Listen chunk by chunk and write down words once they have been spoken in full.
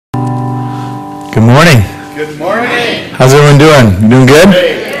Good morning. Good morning. How's everyone doing? You doing good?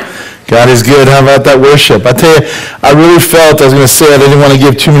 God is good. How about that worship? I tell you, I really felt, I was going to say I didn't want to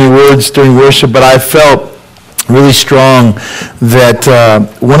give too many words during worship, but I felt really strong that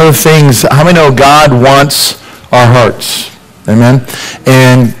one of the things, how many know God wants our hearts? Amen?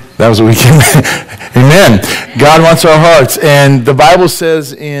 And that was a weekend. Amen. God wants our hearts. And the Bible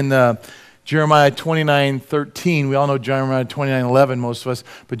says in Jeremiah 29:13, we all know Jeremiah 29:11, most of us,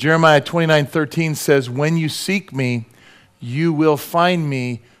 but Jeremiah 29:13 says, when you seek me, you will find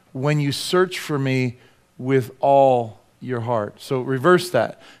me when you search for me with all your heart. So reverse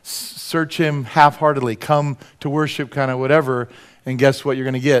that. Search him half-heartedly. Come to worship kind of whatever, and guess what you're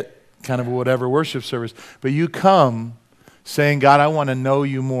going to get? Kind of whatever worship service. But you come saying, God, I want to know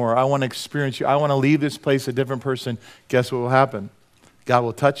you more. I want to experience you. I want to leave this place a different person. Guess what will happen? God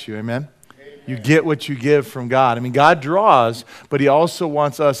will touch you. Amen? You get what you give from God. I mean, God draws, but he also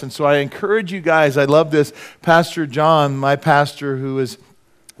wants us. And so I encourage you guys, I love this. Pastor John, my pastor who is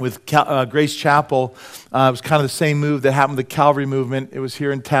with Grace Chapel, it was kind of the same move that happened with the Calvary movement. It was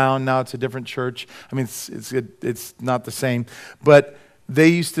here in town. Now it's a different church. I mean, it's not the same. But they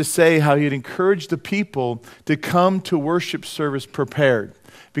used to say how he'd encourage the people to come to worship service prepared.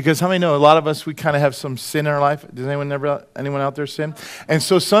 Because how many know, a lot of us, we kind of have some sin in our life. Does anyone out there sin? And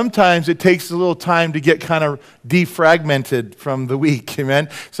so sometimes it takes a little time to get kind of defragmented from the week, amen?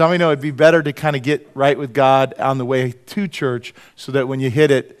 So how many know it'd be better to kind of get right with God on the way to church so that when you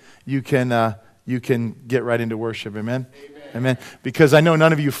hit it, you can get right into worship, amen? Amen. Because I know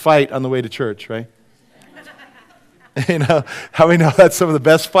none of you fight on the way to church, right? You know, how many know that's some of the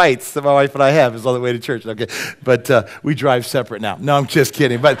best fights that my wife and I have is on the way to church. Okay, but we drive separate now. No, I'm just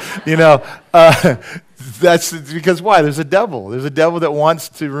kidding. But, you know, that's because why? There's a devil. There's a devil that wants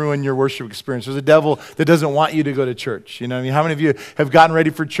to ruin your worship experience. There's a devil that doesn't want you to go to church. You know what I mean? How many of you have gotten ready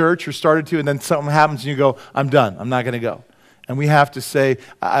for church or started to, and then something happens and you go, I'm done. I'm not going to go. And we have to say,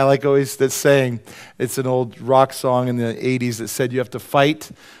 I like always that saying, it's an old rock song in the 80s that said you have to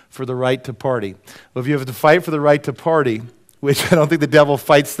fight for the right to party. Well, if you have to fight for the right to party, which I don't think the devil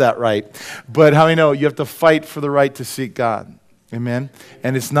fights that right, but how many know you have to fight for the right to seek God? Amen?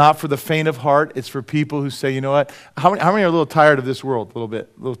 And it's not for the faint of heart. It's for people who say, you know what? How many are a little tired of this world? A little bit?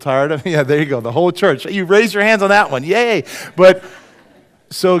 A little tired of it? Yeah, there you go. The whole church. You raise your hands on that one. Yay. But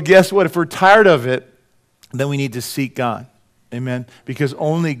so guess what? If we're tired of it, then we need to seek God. Amen? Because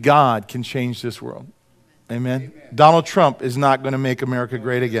only God can change this world. Amen? Donald Trump is not going to make America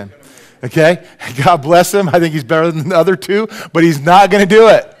great again. Okay? God bless him. I think he's better than the other two, but he's not going to do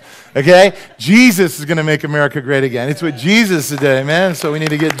it. Okay? Jesus is going to make America great again. It's what Jesus did. Amen? So we need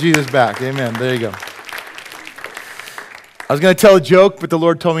to get Jesus back. Amen. There you go. I was going to tell a joke, but the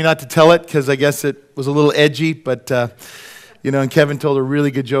Lord told me not to tell it because I guess it was a little edgy, but you know, and Kevin told a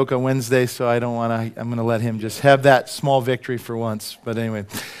really good joke on Wednesday, so I don't want to, I'm going to let him just have that small victory for once. But anyway,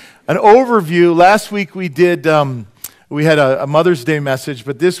 an overview. Last week we did, we had a Mother's Day message,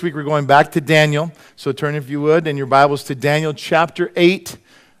 but this week we're going back to Daniel. So turn, if you would, in your Bibles to Daniel chapter 8,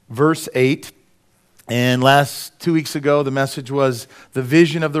 verse 8. And last 2 weeks ago, the message was the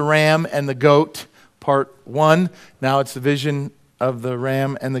vision of the ram and the goat, part 1. Now it's the vision of the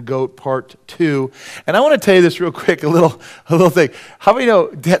ram and the goat, part 2. And I want to tell you this real quick, a little thing. How many know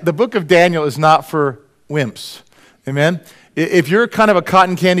the book of Daniel is not for wimps? Amen? If you're kind of a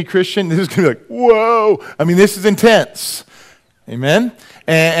cotton candy Christian, this is going to be like, whoa. I mean, this is intense. Amen?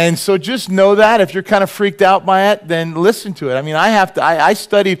 And so just know that. If you're kind of freaked out by it, then listen to it. I mean, I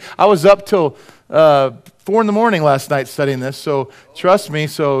studied, I was up till 4 in the morning last night studying this, so trust me.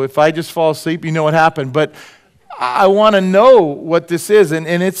 So if I just fall asleep, you know what happened. But I want to know what this is, and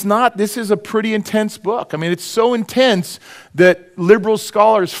it's not, this is a pretty intense book. I mean, it's so intense that liberal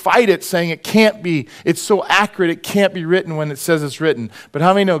scholars fight it, saying it can't be, it's so accurate, it can't be written when it says it's written. But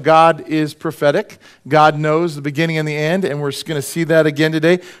how many know God is prophetic? God knows the beginning and the end, and we're going to see that again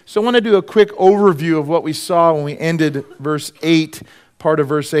today. So I want to do a quick overview of what we saw when we ended verse 8, part of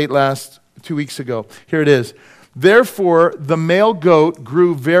verse 8 2 weeks ago. Here it is. Therefore, the male goat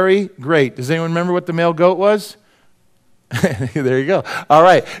grew very great. Does anyone remember what the male goat was? There you go. All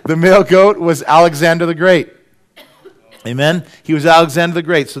right. The male goat was Alexander the Great. Amen? He was Alexander the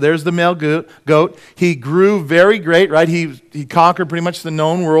Great. So there's the male goat. He grew very great, right? He conquered pretty much the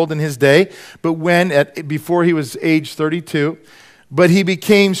known world in his day. But before he was age 32, but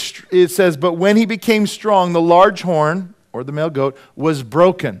it says, but when he became strong, the large horn, or the male goat, was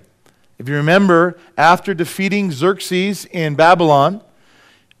broken. If you remember, after defeating Xerxes in Babylon,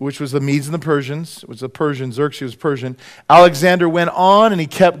 which was the Medes and the Persians, which was the Persians, Xerxes was Persian. Alexander went on and he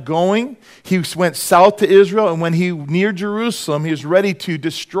kept going. He went south to Israel, and when he neared Jerusalem, he was ready to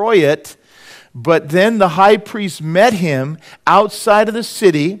destroy it. But then the high priest met him outside of the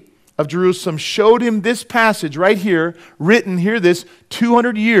city of Jerusalem, showed him this passage right here, written, hear this,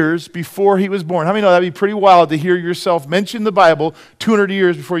 200 years before he was born. How many know that'd be pretty wild to hear yourself mention the Bible 200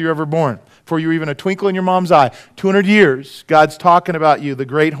 years before you were ever born? Before you were even a twinkle in your mom's eye. 200 years, God's talking about you, the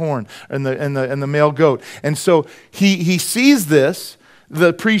great horn and the male goat. And so he sees this.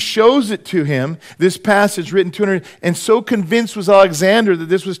 The priest shows it to him, this passage written 200, and so convinced was Alexander that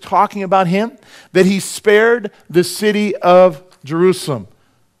this was talking about him that he spared the city of Jerusalem.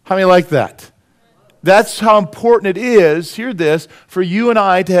 How many like that? That's how important it is, hear this, for you and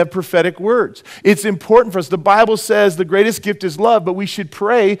I to have prophetic words. It's important for us. The Bible says the greatest gift is love, but we should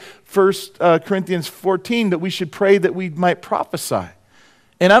pray, 1 Corinthians 14, that we should pray that we might prophesy.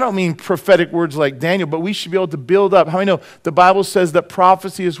 And I don't mean prophetic words like Daniel, but we should be able to build up. How many know the Bible says that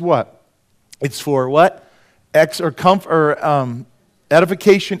prophecy is what? It's for what?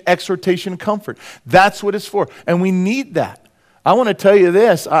 Edification, exhortation, and comfort. That's what it's for. And we need that. I want to tell you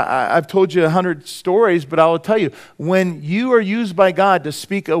this. I've told you 100 stories, but I will tell you, when you are used by God to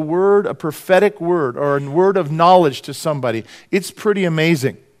speak a word, a prophetic word, or a word of knowledge to somebody, it's pretty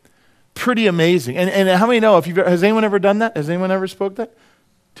amazing. Pretty amazing. And how many know, has anyone ever done that? Has anyone ever spoke that?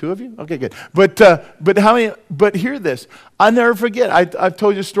 2 of you? Okay, good. But how many? But hear this. I'll never forget. I've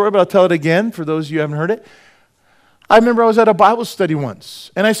told you a story, but I'll tell it again for those of you who haven't heard it. I remember I was at a Bible study once,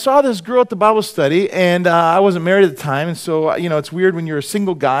 and I saw this girl at the Bible study, and I wasn't married at the time, and so, it's weird when you're a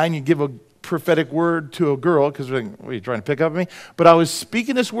single guy and you give a prophetic word to a girl, because what are you trying to pick up on me? But I was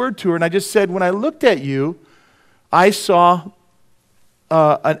speaking this word to her, and I just said, when I looked at you, I saw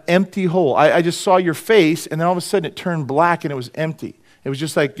an empty hole. I just saw your face, and then all of a sudden it turned black, and it was empty. It was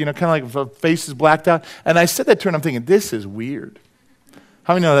just like, kind of like if a face is blacked out. And I said that to her, and I'm thinking, this is weird.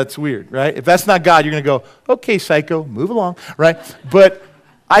 How many know that's weird, right? If that's not God, you're going to go, okay, psycho, move along, right? But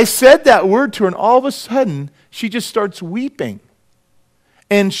I said that word to her, and all of a sudden, she just starts weeping.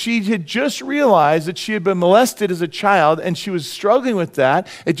 And she had just realized that she had been molested as a child, and she was struggling with that.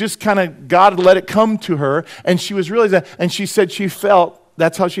 It just kind of, God had let it come to her, and she was realizing that. And she said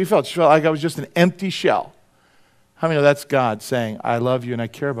that's how she felt. She felt like I was just an empty shell. How many know that's God saying, I love you and I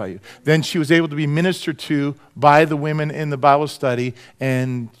care about you? Then she was able to be ministered to by the women in the Bible study,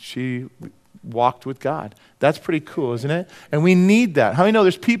 and she walked with God. That's pretty cool, isn't it? And we need that. How many know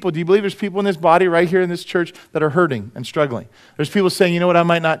there's people, do you believe there's people in this body right here in this church that are hurting and struggling? There's people saying, you know what,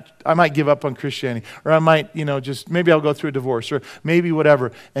 I might give up on Christianity, or I might, maybe I'll go through a divorce, or maybe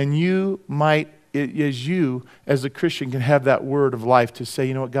whatever. And you might, as a Christian, can have that word of life to say,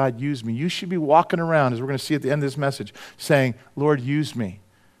 you know what, God, use me. You should be walking around, as we're going to see at the end of this message, saying, Lord, use me.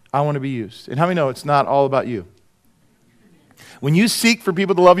 I want to be used. And how many know it's not all about you? When you seek for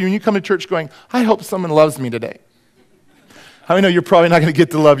people to love you, when you come to church going, I hope someone loves me today. How many know you're probably not going to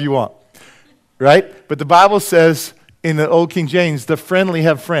get the love you want? Right? But the Bible says in the old King James, the friendly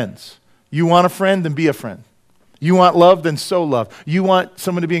have friends. You want a friend, then be a friend. You want love, then sow love. You want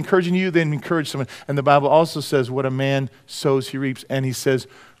someone to be encouraging you, then encourage someone. And the Bible also says, what a man sows, he reaps. And he says,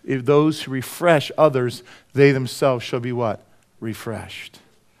 if those who refresh others, they themselves shall be what? Refreshed.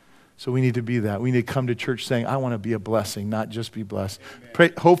 So we need to be that. We need to come to church saying, I want to be a blessing, not just be blessed.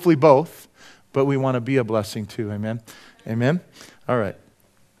 Pray, hopefully both, but we want to be a blessing too. Amen? Amen? All right.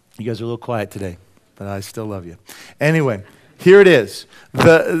 You guys are a little quiet today, but I still love you. Anyway. Here it is.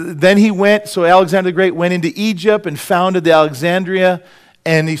 Then he went, so Alexander the Great went into Egypt and founded the Alexandria,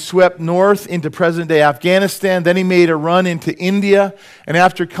 and he swept north into present-day Afghanistan. Then he made a run into India, and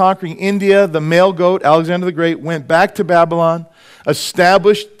after conquering India, the male goat, Alexander the Great, went back to Babylon,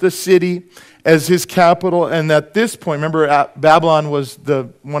 established the city as his capital, and at this point, remember, Babylon was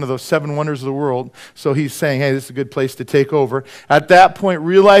one of the 7 wonders of the world, so he's saying, hey, this is a good place to take over. At that point,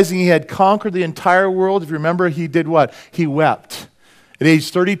 realizing he had conquered the entire world, if you remember, he did what? He wept. At age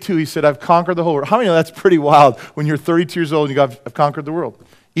 32, he said, I've conquered the whole world. How many know that's pretty wild when you're 32 years old and you go, I've conquered the world?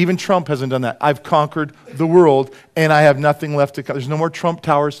 Even Trump hasn't done that. I've conquered the world, and I have nothing left to come. There's no more Trump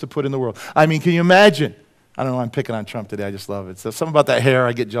towers to put in the world. I mean, can you imagine? I don't know, I'm picking on Trump today. I just love it. So something about that hair,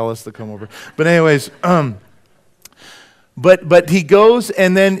 I get jealous to come over. But anyways, but he goes,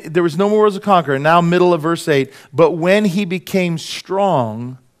 and then there was no more worlds to conquer. And now middle of verse 8, but when he became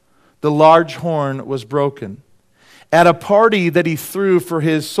strong, the large horn was broken. At a party that he threw for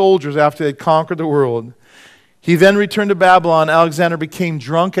his soldiers after they had conquered the world, he then returned to Babylon. Alexander became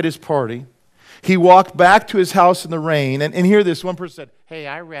drunk at his party. He walked back to his house in the rain. And hear this, one person said, hey,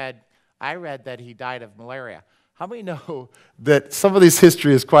 I read that he died of malaria. How many know that some of this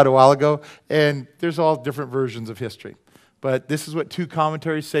history is quite a while ago, and there's all different versions of history. But this is what 2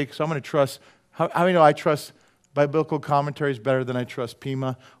 commentaries say, so I'm going to trust, how many know I trust biblical commentaries better than I trust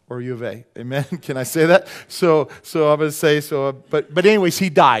Pima or U of A. Amen? Can I say that? So I'm going to say so. But anyways, he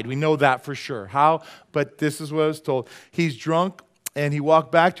died. We know that for sure. How? But this is what I was told. He's drunk, and he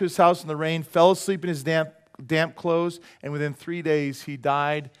walked back to his house in the rain, fell asleep in his damp clothes, and within 3 days he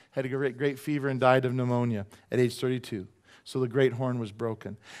died, had a great fever, and died of pneumonia at age 32. So the great horn was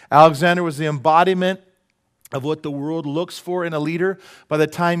broken. Alexander was the embodiment of what the world looks for in a leader. By the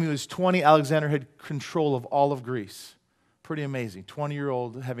time he was 20, Alexander had control of all of Greece. Pretty amazing.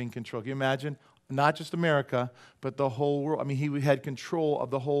 20-year-old having control. Can you imagine? Not just America, but the whole world. I mean, he had control of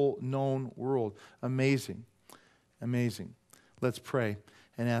the whole known world. Amazing. Amazing. Let's pray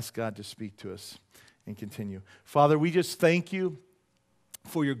and ask God to speak to us and continue. Father, we just thank you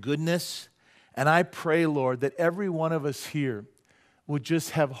for your goodness. And I pray, Lord, that every one of us here would just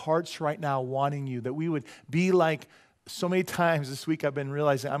have hearts right now wanting you, that we would be like, so many times this week I've been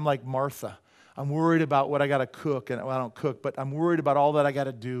realizing I'm like Martha. I'm worried about what I got to cook, and well, I don't cook, but I'm worried about all that I got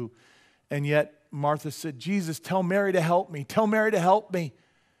to do. And yet Martha said, Jesus, tell Mary to help me. Tell Mary to help me.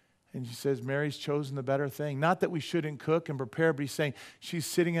 And she says, Mary's chosen the better thing. Not that we shouldn't cook and prepare, but he's saying, she's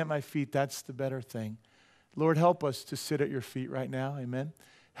sitting at my feet. That's the better thing. Lord, help us to sit at your feet right now. Amen.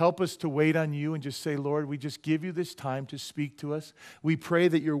 Help us to wait on you and just say, Lord, we just give you this time to speak to us. We pray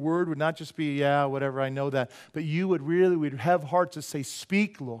that your word would not just be, yeah, whatever, I know that, but you would really, we'd have hearts to say,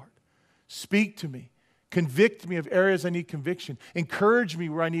 speak, Lord. Speak to me. Convict me of areas I need conviction. Encourage me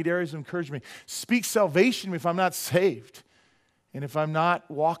where I need areas of encouragement. Speak salvation to me if I'm not saved. And if I'm not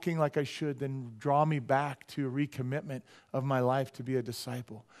walking like I should, then draw me back to a recommitment of my life to be a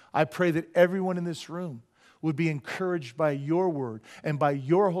disciple. I pray that everyone in this room would be encouraged by your word and by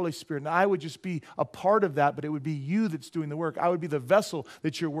your Holy Spirit. And I would just be a part of that, but it would be you that's doing the work. I would be the vessel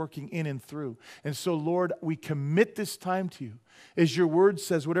that you're working in and through. And so, Lord, we commit this time to you. As your word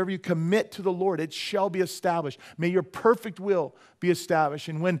says, whatever you commit to the Lord, it shall be established. May your perfect will be established.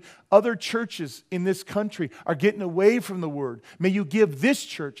 And when other churches in this country are getting away from the word, may you give this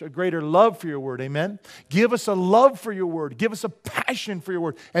church a greater love for your word. Amen? Give us a love for your word. Give us a passion for your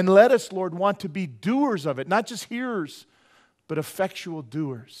word. And let us, Lord, want to be doers of it. Not just hearers, but effectual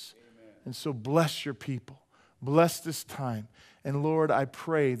doers. Amen. And so bless your people. Bless this time. And Lord, I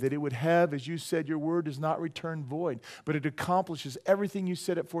pray that it would have, as you said, your word does not return void, but it accomplishes everything you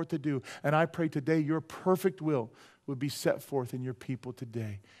set it forth to do. And I pray today your perfect will would be set forth in your people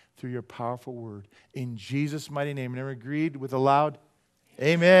today through your powerful word. In Jesus' mighty name. And everyone agreed with a loud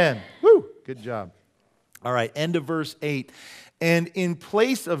amen. Woo! Good job. All right, end of verse 8. And in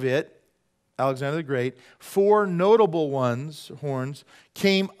place of it, Alexander the Great, 4 notable horns,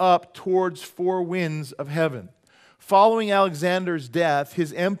 came up towards 4 winds of heaven. Following Alexander's death,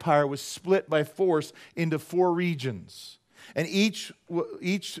 his empire was split by force into 4 regions, and each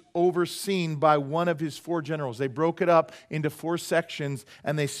overseen by one of his 4 generals. They broke it up into 4 sections,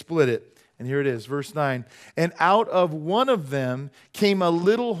 and they split it. And here it is, verse 9. And out of one of them came a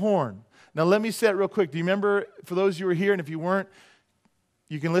little horn. Now let me say it real quick. Do you remember, for those of you who were here, and if you weren't,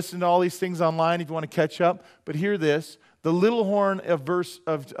 you can listen to all these things online if you want to catch up. But hear this. The little horn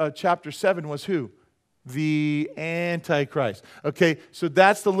of chapter 7 was who? The Antichrist. Okay, so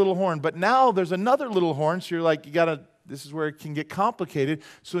that's the little horn. But now there's another little horn, so you're like, this is where it can get complicated.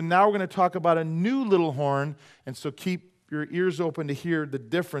 So now we're going to talk about a new little horn, and so keep your ears open to hear the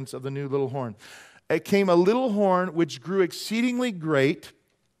difference of the new little horn. It came a little horn which grew exceedingly great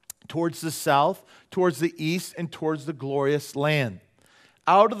towards the south, towards the east, and towards the glorious land.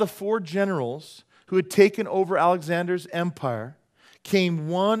 Out of the 4 generals who had taken over Alexander's empire came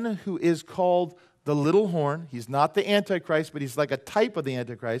one who is called the little horn. He's not the Antichrist, but he's like a type of the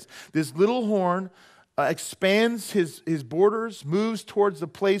Antichrist. This little horn expands his borders, moves towards the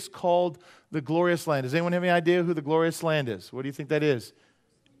place called the glorious land. Does anyone have any idea who the glorious land is? What do you think that is?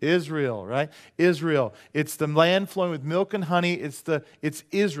 Israel, right? Israel. It's the land flowing with milk and honey. It's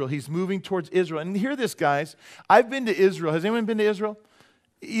Israel. He's moving towards Israel. And hear this, guys. I've been to Israel. Has anyone been to Israel?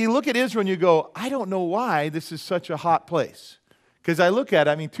 You look at Israel and you go, I don't know why this is such a hot place. Because I look at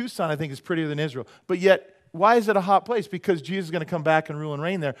it, Tucson I think is prettier than Israel. But yet, why is it a hot place? Because Jesus is going to come back and rule and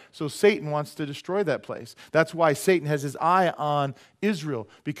reign there. So Satan wants to destroy that place. That's why Satan has his eye on Israel.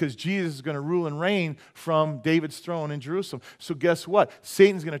 Because Jesus is going to rule and reign from David's throne in Jerusalem. So guess what?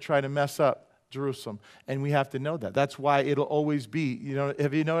 Satan's going to try to mess up Jerusalem. And we have to know that. That's why it'll always be,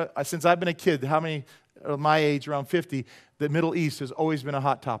 since I've been a kid, how many my age, around 50, the Middle East has always been a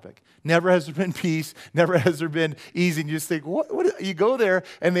hot topic. Never has there been peace. Never has there been easy. And you just think, what? You go there,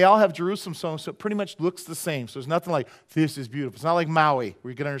 and they all have Jerusalem songs, so it pretty much looks the same. So there's nothing like, this is beautiful. It's not like Maui,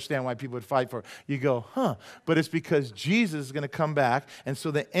 where you can understand why people would fight for it. You go, huh. But it's because Jesus is going to come back, and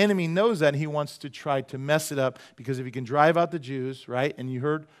so the enemy knows that, and he wants to try to mess it up, because if he can drive out the Jews, right? And you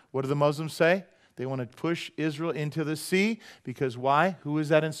heard, what do the Muslims say? They want to push Israel into the sea, because why? Who is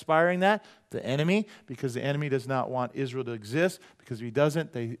that inspiring that? The enemy, because the enemy does not want Israel to exist, because if he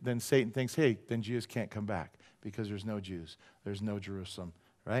doesn't, then Satan thinks, hey, then Jesus can't come back, because there's no Jews. There's no Jerusalem,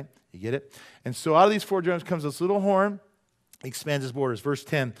 right? You get it? And so out of these four drums comes this little horn, expands his borders. Verse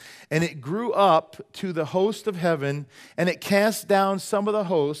 10, and it grew up to the host of heaven, and it cast down some of the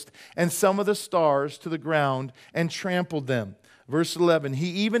host and some of the stars to the ground and trampled them. Verse 11, he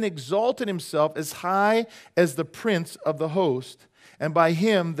even exalted himself as high as the prince of the host, and by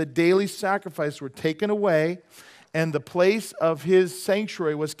him the daily sacrifices were taken away, and the place of his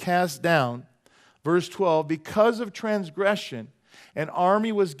sanctuary was cast down. Verse 12, because of transgression, an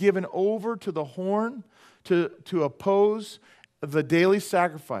army was given over to the horn to oppose the daily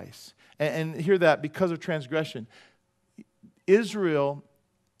sacrifice. And hear that, because of transgression. Israel,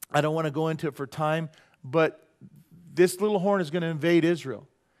 I don't want to go into it for time, but this little horn is going to invade Israel.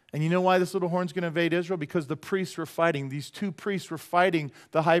 And you know why this little horn is going to invade Israel? Because the priests were fighting. These two priests were fighting.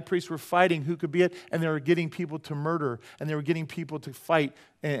 The high priests were fighting who could be it. And they were getting people to murder. And they were getting people to fight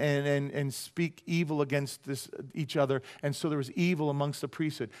and speak evil against each other. And so there was evil amongst the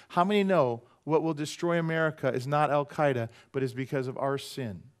priesthood. How many know what will destroy America is not Al-Qaeda, but is because of our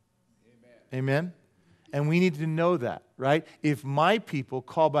sin? Amen. Amen? And we need to know that, right? If my people,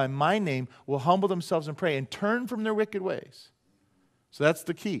 called by my name, will humble themselves and pray and turn from their wicked ways. So that's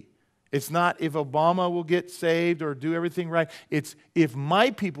the key. It's not if Obama will get saved or do everything right. It's if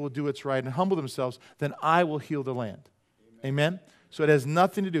my people will do what's right and humble themselves, then I will heal the land. Amen? So it has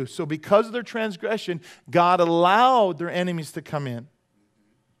nothing to do. So because of their transgression, God allowed their enemies to come in.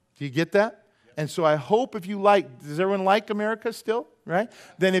 Do you get that? And so I hope if you does everyone like America still, right?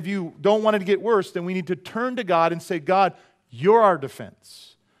 Then if you don't want it to get worse, then we need to turn to God and say, God, you're our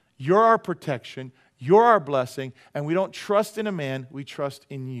defense. You're our protection. You're our blessing. And we don't trust in a man, we trust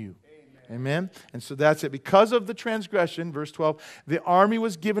in you. Amen? And so that's it. Because of the transgression, verse 12, the army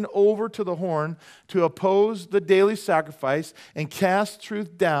was given over to the horn to oppose the daily sacrifice and cast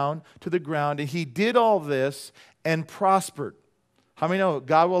truth down to the ground. And he did all this and prospered. How many know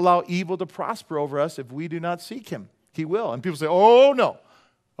God will allow evil to prosper over us if we do not seek him? He will. And people say, oh, no.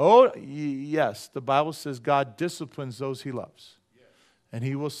 Oh, yes. The Bible says God disciplines those he loves. And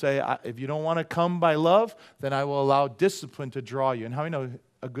he will say, if you don't want to come by love, then I will allow discipline to draw you. And how many know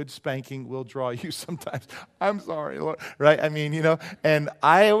a good spanking will draw you sometimes? I'm sorry, Lord. Right? I mean, and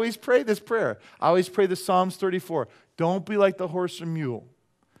I always pray this prayer. I always pray the Psalms 34. Don't be like the horse or mule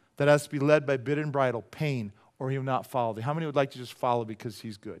that has to be led by bit and bridle, pain, or he will not follow thee. How many would like to just follow because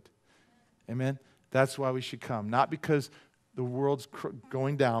he's good? Amen? That's why we should come. Not because the world's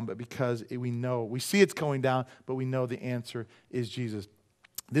going down, but because we see it's going down, but we know the answer is Jesus.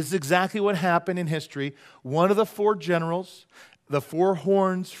 This is exactly what happened in history. One of the four generals, the four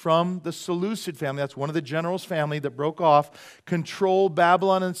horns from the Seleucid family, that's one of the generals' family that broke off, controlled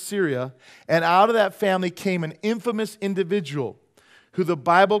Babylon and Syria. And out of that family came an infamous individual who the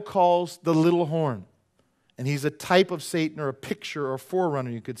Bible calls the little horn. And he's a type of Satan, or a picture or forerunner,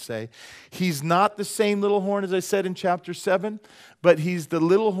 you could say. He's not the same little horn as I said in chapter 7, but he's the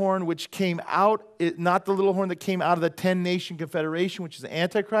little horn which came out, not the little horn that came out of the 10-nation confederation, which is the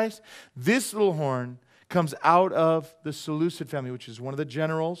Antichrist. This little horn comes out of the Seleucid family, which is one of the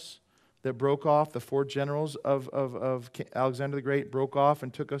generals that broke off. The four generals of Alexander the Great broke off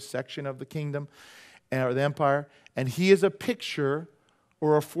and took a section of the kingdom or the empire. And he is a picture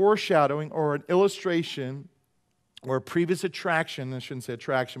or a foreshadowing or an illustration or a previous attraction, I shouldn't say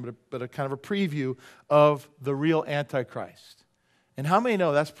attraction, but a kind of a preview of the real Antichrist. And how many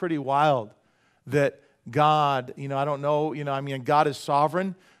know that's pretty wild that God, I don't know, God is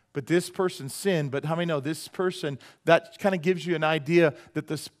sovereign, but this person sinned. But how many know this person, that kind of gives you an idea that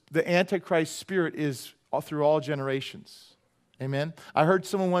the Antichrist spirit is through all generations. Amen? I heard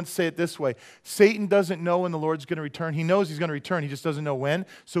someone once say it this way: Satan doesn't know when the Lord's going to return. He knows he's going to return. He just doesn't know when.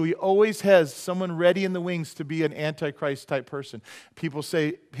 So he always has someone ready in the wings to be an Antichrist type person. People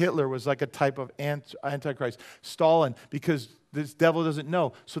say Hitler was like a type of Antichrist. Stalin, because this devil doesn't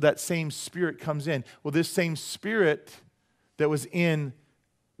know. So that same spirit comes in. Well, this same spirit that was in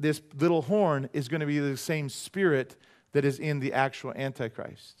this little horn is going to be the same spirit that is in the actual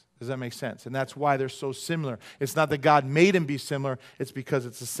Antichrist. Does that make sense? And that's why they're so similar. It's not that God made them be similar. It's because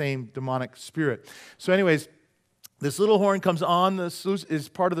it's the same demonic spirit. So anyways, this little horn comes on, is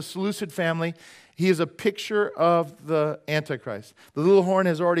part of the Seleucid family. He is a picture of the Antichrist. The little horn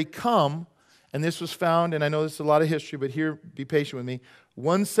has already come, and this was found, and I know this is a lot of history, but here, be patient with me.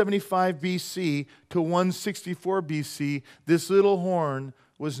 175 BC to 164 BC, this little horn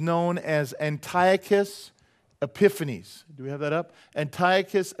was known as Antiochus Epiphanes. Do we have that up?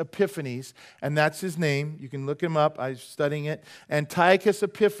 Antiochus Epiphanes, and that's his name. You can look him up. I was studying it. Antiochus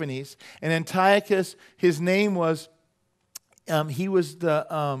Epiphanes, and Antiochus, his name was. He was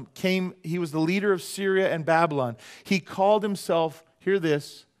the leader of Syria and Babylon. He called himself, hear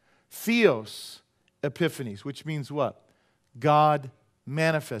this, Theos Epiphanes, which means what? God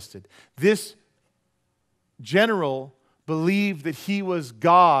manifested. This general believed that he was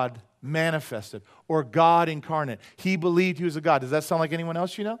God manifested, or God incarnate. He believed he was a God. Does that sound like anyone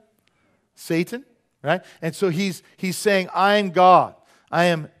else you know? Satan, right? And so he's saying, I am God. I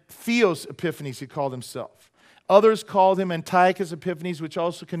am Theos Epiphanes, he called himself. Others called him Antiochus Epiphanes, which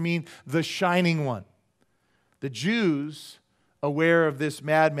also can mean the shining one. The Jews, aware of this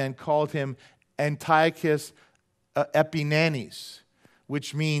madman, called him Antiochus Epiphanes,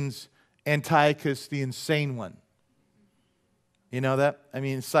 which means Antiochus the insane one. You know that? I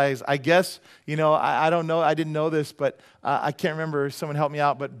mean, I guess, I don't know, I didn't know this, but I can't remember, someone help me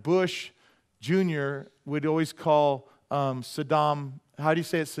out, but Bush Jr. would always call Saddam, how do you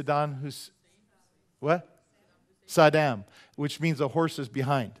say it, Saddam? What? Saddam, which means a horse is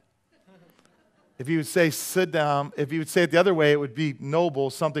behind. If he would say Saddam, if he would say it the other way, it would be noble,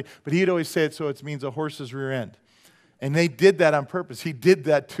 something, but he'd always say it so it means a horse's rear end. And they did that on purpose. He did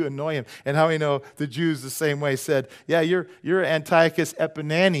that to annoy him. And how we know the Jews the same way said, yeah, you're Antiochus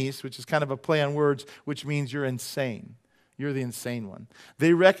Epiphanes, which is kind of a play on words, which means you're insane. You're the insane one.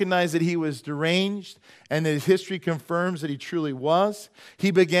 They recognized that he was deranged, and that his history confirms that he truly was.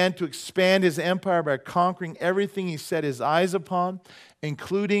 He began to expand his empire by conquering everything he set his eyes upon,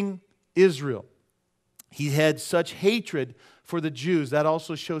 including Israel. He had such hatred for the Jews. That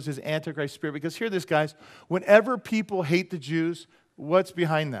also shows his Antichrist spirit. Because hear this, guys. Whenever people hate the Jews, what's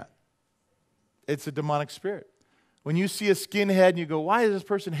behind that? It's a demonic spirit. When you see a skinhead and you go, why does this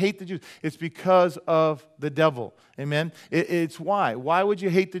person hate the Jews? It's because of the devil. Amen? It's why. Why would you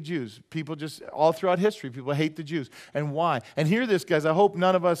hate the Jews? People just, all throughout history, people hate the Jews. And why? And hear this, guys. I hope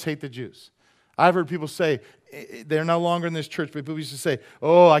none of us hate the Jews. I've heard people say, they're no longer in this church, but people used to say,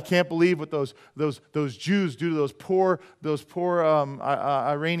 oh, I can't believe what those Jews do to those poor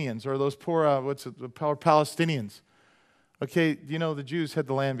Iranians, or those poor, Palestinians. Okay, the Jews had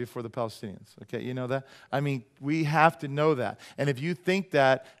the land before the Palestinians. Okay, you know that? I mean, we have to know that. And if you think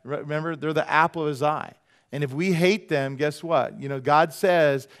that, remember, they're the apple of his eye. And if we hate them, guess what? God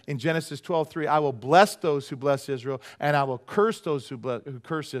says in Genesis 12:3, I will bless those who bless Israel, and I will curse those who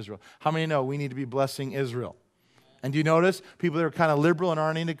curse Israel. How many know we need to be blessing Israel? And do you notice people that are kind of liberal and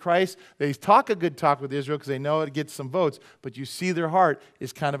aren't into Christ, they talk a good talk with Israel because they know it gets some votes, but you see their heart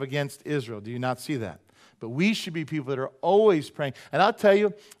is kind of against Israel. Do you not see that? But we should be people that are always praying. And I'll tell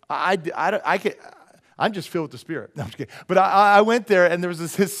you, I'm just filled with the Spirit. No, I'm just kidding. But I went there, and there was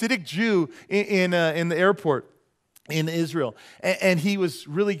this Hasidic Jew in the airport in Israel. And he was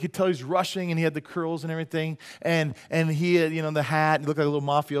really, you could tell he was rushing, and he had the curls and everything. And he had, the hat, and he looked like a little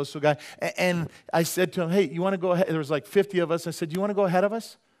mafioso guy. And I said to him, hey, you want to go ahead? There was like 50 of us. I said, do you want to go ahead of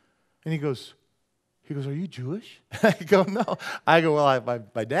us? And he goes, are you Jewish? I go, no. I go, well,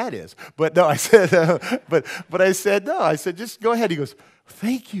 my dad is. But no, I said, but I said, no. I said, just go ahead. He goes,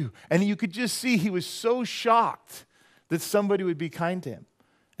 thank you. And you could just see he was so shocked that somebody would be kind to him.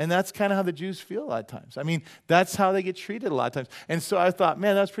 And that's kind of how the Jews feel a lot of times. I mean, that's how they get treated a lot of times. And so I thought,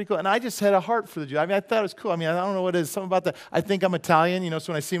 man, that's pretty cool. And I just had a heart for the Jews. I mean, I thought it was cool. I mean, I don't know what it is. Something about that. I think I'm Italian,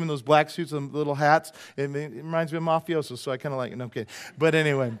 so when I see them in those black suits and little hats, it reminds me of mafiosos. So I kind of like it. No, I'm kidding. But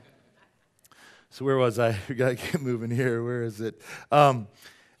anyway. So where was I? We got to get moving here. Where is it?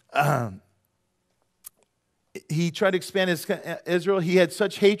 He tried to expand Israel. He had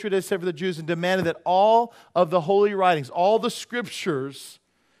such hatred as for the Jews and demanded that all of the holy writings, all the scriptures,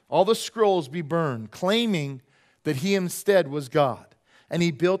 all the scrolls be burned, claiming that he instead was God. And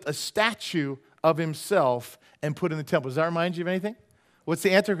he built a statue of himself and put it in the temple. Does that remind you of anything? What's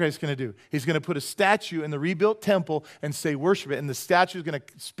the Antichrist going to do? He's going to put a statue in the rebuilt temple and say, worship it. And the statue is going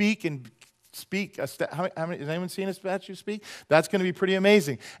to speak and speak. Has anyone seen a statue speak? That's going to be pretty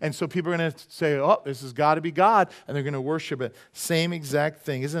amazing. And so people are going to say, oh, this has got to be God, and they're going to worship it. Same exact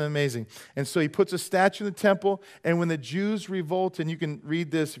thing. Isn't it amazing? And so he puts a statue in the temple, and when the Jews revolt, and you can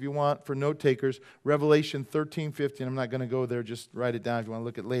read this if you want for note takers, Revelation 13:15. I'm not going to go there. Just write it down if you want to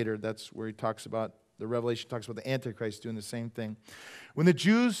look at it later. That's where he talks about, the Revelation talks about the Antichrist doing the same thing. When the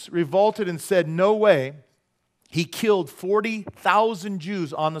Jews revolted and said, no way, he killed 40,000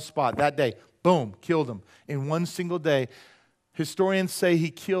 Jews on the spot that day. Boom, killed them in one single day. Historians say he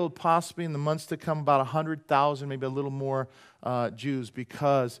killed possibly in the months to come about 100,000, maybe a little more Jews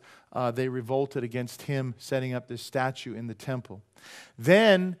because they revolted against him setting up this statue in the temple.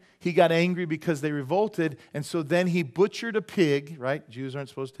 Then he got angry because they revolted, and so then he butchered a pig, right? Jews aren't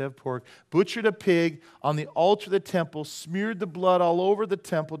supposed to have pork. Butchered a pig on the altar of the temple, smeared the blood all over the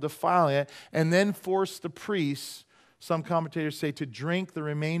temple, defiling it, and then forced the priests, some commentators say, to drink the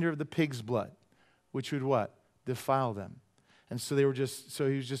remainder of the pig's blood, which would what? Defile them. And so he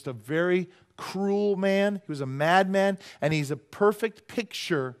was just a very cruel man. He was a madman, and he's a perfect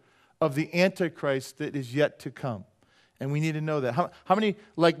picture of the Antichrist that is yet to come. And we need to know that. How many,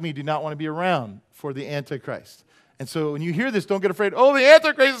 like me, do not want to be around for the Antichrist? And so when you hear this, don't get afraid. Oh, the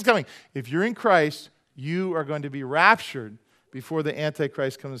Antichrist is coming. If you're in Christ, you are going to be raptured before the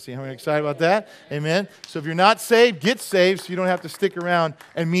Antichrist comes to see. How many are excited about that? Amen. So if you're not saved, get saved so you don't have to stick around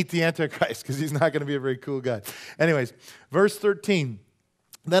and meet the Antichrist, because he's not going to be a very cool guy. Anyways, verse 13.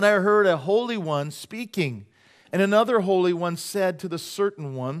 Then I heard a holy one speaking, and another holy one said to the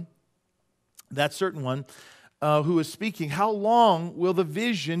certain one, who was speaking, how long will the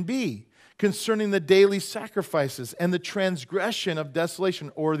vision be concerning the daily sacrifices and the transgression of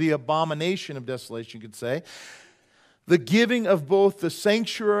desolation, or the abomination of desolation, you could say, the giving of both the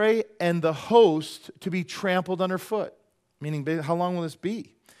sanctuary and the host to be trampled underfoot? Meaning, how long will this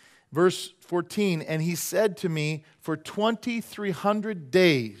be? Verse 14, and he said to me, for 2,300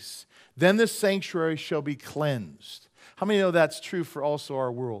 days, then the sanctuary shall be cleansed. How many know that's true for also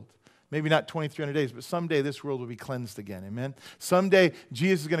our world? Maybe not 2,300 days, but someday this world will be cleansed again, amen? Someday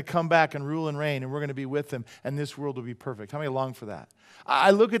Jesus is going to come back and rule and reign, and we're going to be with him, and this world will be perfect. How many long for that?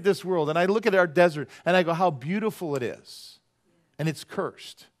 I look at this world, and I look at our desert, and I go, how beautiful it is, and it's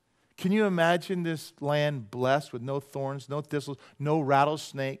cursed. Can you imagine this land blessed with no thorns, no thistles, no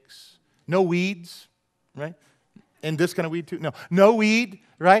rattlesnakes, no weeds, right? And this kind of weed too? No weed,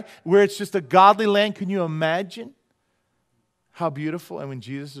 right? Where it's just a godly land. Can you imagine? How beautiful. And when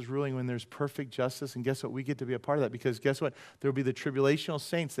Jesus is ruling, when there's perfect justice, and guess what? We get to be a part of that, because guess what? There will be the tribulational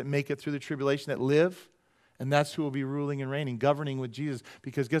saints that make it through the tribulation, that live, and that's who will be ruling and reigning, governing with Jesus,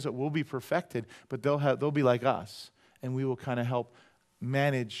 because guess what? We'll be perfected, but they'll be like us, and we will kind of help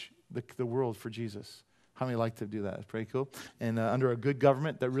manage the world for Jesus. How many like to do that? It's pretty cool. And under a good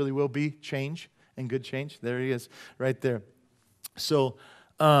government, that really will be change, and good change. There he is, right there. So,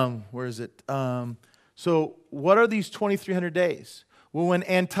 where is it? So what are these 2,300 days? Well, when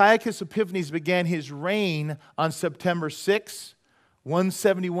Antiochus Epiphanes began his reign on September 6,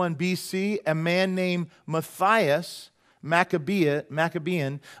 171 BC, a man named Matthias Maccabean,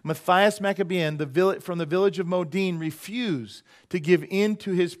 from the village of Modin, refused to give in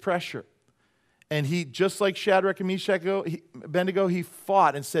to his pressure. And he, just like Shadrach and Meshach, Abednego, he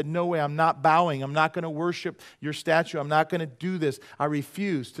fought and said, no way, I'm not bowing. I'm not going to worship your statue. I'm not going to do this. I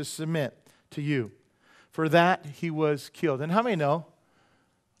refuse to submit to you. For that, he was killed. And how many know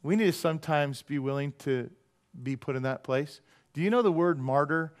we need to sometimes be willing to be put in that place? Do you know the word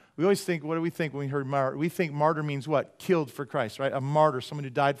martyr? We always think, what do we think when we heard martyr? We think martyr means what? Killed for Christ, right? A martyr, someone who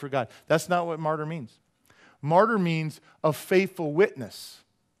died for God. That's not what martyr means. Martyr means a faithful witness.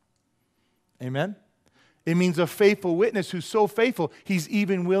 Amen? It means a faithful witness who's so faithful, he's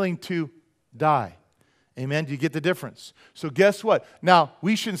even willing to die. Amen? Do you get the difference? So guess what? Now,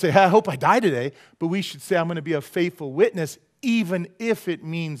 we shouldn't say, I hope I die today, but we should say, I'm going to be a faithful witness, even if it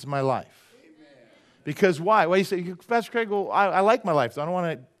means my life. Amen. Because why? Why you say, Pastor Craig, well, I like my life. So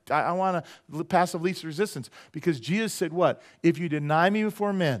I want to pass of least resistance. Because Jesus said what? If you deny me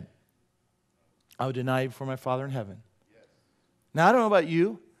before men, I will deny you before my Father in heaven. Yes. Now, I don't know about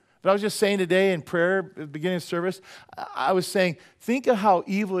you, but I was just saying today in prayer at the beginning of service, I was saying, think of how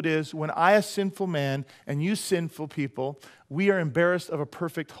evil it is when I, a sinful man, and you sinful people, we are embarrassed of a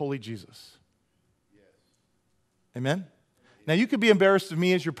perfect, holy Jesus. Yes. Amen? Now, you could be embarrassed of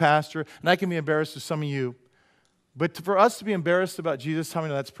me as your pastor, and I can be embarrassed of some of you. But for us to be embarrassed about Jesus, how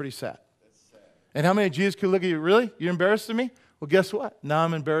many know that's pretty sad? That's sad. And how many of Jesus could look at you, really? You're embarrassed of me? Well, guess what? Now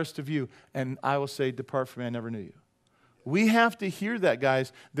I'm embarrassed of you, and I will say, depart from me, I never knew you. We have to hear that,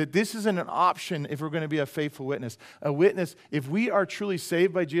 guys, that this isn't an option if we're going to be a faithful witness. A witness, if we are truly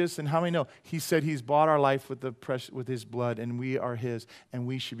saved by Jesus, then how many know? He said he's bought our life with his blood, and we are his, and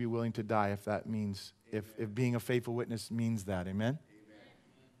we should be willing to die if that means, if being a faithful witness means that. Amen?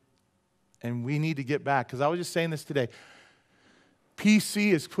 And we need to get back, because I was just saying this today.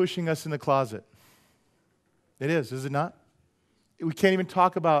 PC is pushing us in the closet. It is it not? We can't even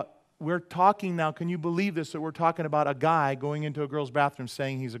talk about, we're talking now, can you believe this, that we're talking about a guy going into a girl's bathroom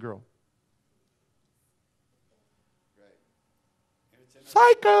saying he's a girl.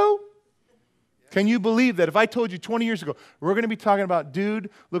 Psycho! Can you believe that? If I told you 20 years ago, we're going to be talking about dude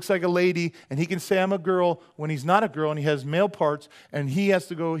looks like a lady, and he can say I'm a girl when he's not a girl, and he has male parts, and he has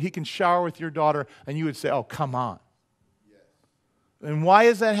to go, he can shower with your daughter, and you would say, oh, come on. Yes. And why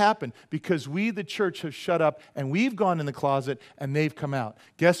has that happened? Because we, the church, have shut up, and we've gone in the closet, and they've come out.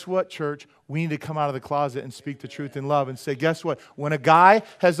 Guess what, church? We need to come out of the closet and speak the truth in love and say, guess what? When a guy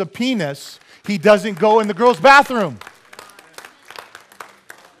has a penis, he doesn't go in the girl's bathroom.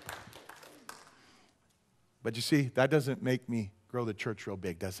 But you see, that doesn't make me grow the church real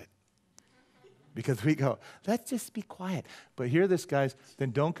big, does it? Because we go, let's just be quiet. But hear this, guys,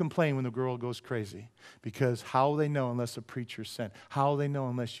 then don't complain when the girl goes crazy. Because how will they know unless a preacher's sent? How will they know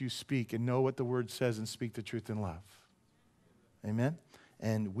unless you speak and know what the word says and speak the truth in love? Amen?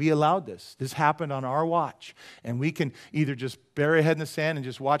 And we allowed this. This happened on our watch. And we can either just bury our head in the sand and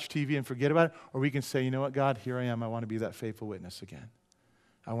just watch TV and forget about it, or we can say, you know what, God, here I am. I want to be that faithful witness again.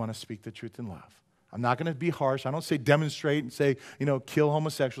 I want to speak the truth in love. I'm not going to be harsh. I don't say demonstrate and say, kill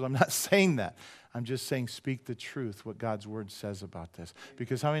homosexuals. I'm not saying that. I'm just saying speak the truth, what God's word says about this.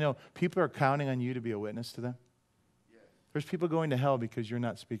 Because how many know people are counting on you to be a witness to them? Yes. There's people going to hell because you're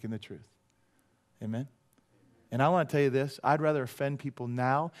not speaking the truth. Amen? And I want to tell you this. I'd rather offend people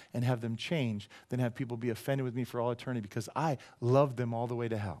now and have them change than have people be offended with me for all eternity because I love them all the way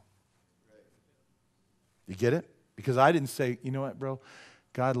to hell. Right. You get it? Because I didn't say, you know what, bro?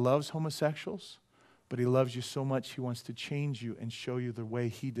 God loves homosexuals. But he loves you so much, he wants to change you and show you the way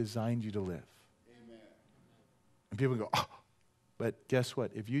he designed you to live. Amen. And people go, oh. But guess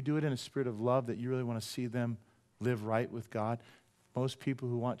what? If you do it in a spirit of love that you really want to see them live right with God, most people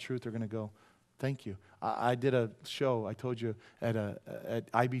who want truth are going to go, thank you. I did a show, I told you, at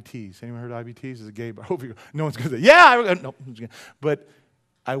IBTs. Anyone heard of IBTs? It's a gay bar. No one's going to say, yeah. No. But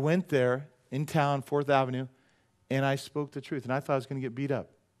I went there in town, 4th Avenue, and I spoke the truth. And I thought I was going to get beat up.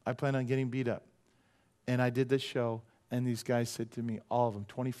 I planned on getting beat up. And I did this show, and these guys said to me, all of them,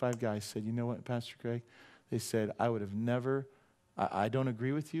 25 guys said, you know what, Pastor Craig? They said, I would have never, I don't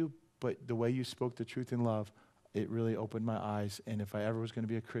agree with you, but the way you spoke the truth in love, it really opened my eyes. And if I ever was going to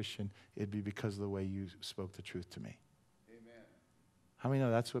be a Christian, it'd be because of the way you spoke the truth to me. Amen. How many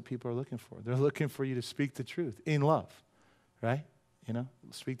know that's what people are looking for? They're looking for you to speak the truth in love, right?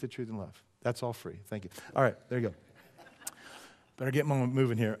 Speak the truth in love. That's all free. Thank you. All right, there you go. Better get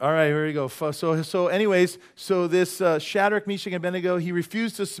moving here. All right, here we go. So anyways, this Shadrach, Meshach, and Abednego, he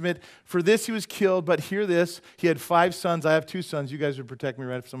refused to submit. For this he was killed, but hear this. He had 5 sons. I have 2 sons. You guys would protect me,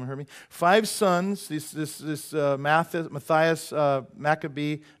 right, if someone heard me? 5 sons, Matthias,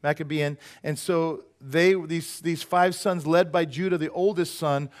 Maccabean. And so these 5 sons led by Judah, the oldest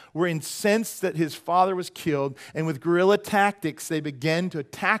son, were incensed that his father was killed, and with guerrilla tactics they began to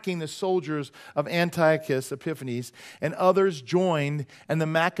attacking the soldiers of Antiochus Epiphanes, and others joined, and the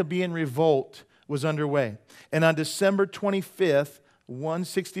Maccabean revolt was underway. And on December 25th,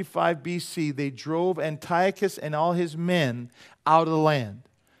 165 BC, they drove Antiochus and all his men out of the land.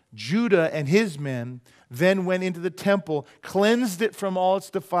 Judah and his men then went into the temple, cleansed it from all its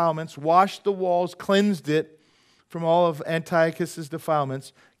defilements, washed the walls, cleansed it from all of Antiochus'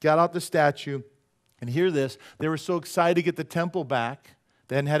 defilements, got out the statue, and hear this, they were so excited to get the temple back.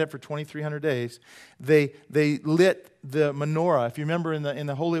 They hadn't had it for 2,300 days. They lit the menorah. If you remember in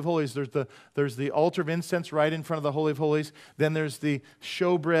the Holy of Holies, there's the altar of incense right in front of the Holy of Holies. Then there's the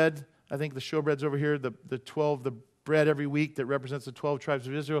showbread. I think the showbread's over here, the bread every week that represents the 12 tribes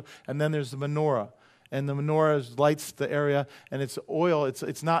of Israel. And then there's the menorah. And the menorah lights the area, and it's oil.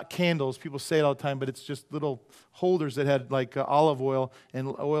 It's not candles. People say it all the time, but it's just little holders that had like olive oil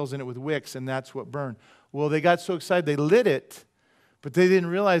and oils in it with wicks, and that's what burned. Well, they got so excited, they lit it, but they didn't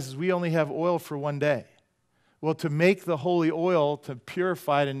realize we only have oil for one day. Well, to make the holy oil, to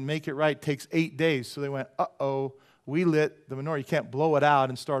purify it and make it right, takes 8 days. So they went, uh-oh, we lit the menorah. You can't blow it out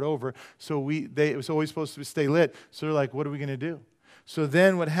and start over. So it was always supposed to stay lit. So they're like, what are we going to do? So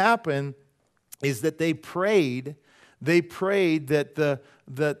then what happened is that they prayed that the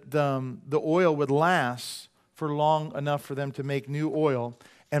oil would last for long enough for them to make new oil.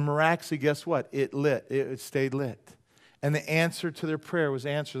 And miraculously, guess what? It lit. It stayed lit. And the answer to their prayer was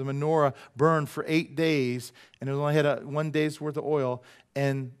answered. The menorah burned for 8 days, and it only had 1 day's worth of oil,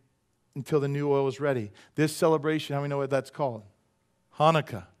 and until the new oil was ready. This celebration, how many know what that's called?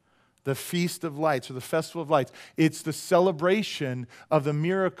 Hanukkah, the Feast of Lights, or the Festival of Lights. It's the celebration of the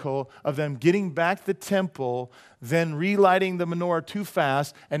miracle of them getting back the temple, then relighting the menorah too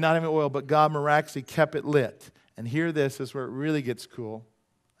fast and not having oil, but God miraculously kept it lit. And hear this, is where it really gets cool.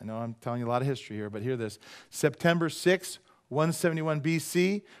 I know I'm telling you a lot of history here, but hear this. September 6th, 171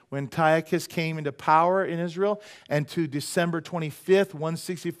 BC, when Antiochus came into power in Israel, and to December 25th,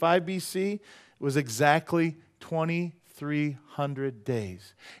 165 BC, it was exactly 2,300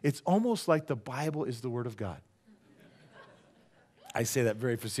 days. It's almost like the Bible is the Word of God. I say that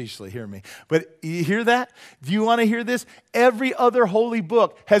very facetiously, hear me. But you hear that? Do you want to hear this? Every other holy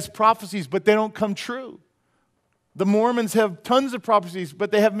book has prophecies, but they don't come true. The Mormons have tons of prophecies,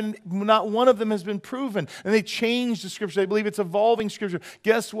 but not one of them has been proven. And they change the Scripture. They believe it's evolving Scripture.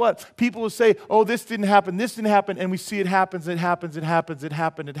 Guess what? People will say, oh, this didn't happen, and we see it happens, it happened.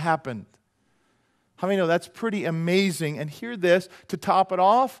 How many know that's pretty amazing? And hear this, to top it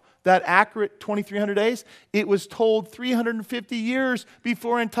off, that accurate 2,300 days, it was told 350 years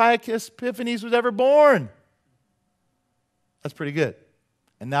before Antiochus Epiphanes was ever born. That's pretty good.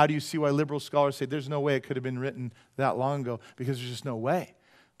 And now do you see why liberal scholars say there's no way it could have been written that long ago? Because there's just no way.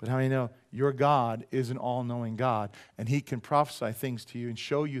 But how many know your God is an all-knowing God, and He can prophesy things to you and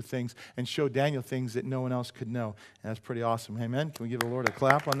show you things and show Daniel things that no one else could know. And that's pretty awesome. Amen? Can we give the Lord a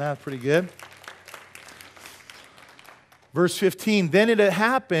clap on that? Pretty good. Verse 15, then it had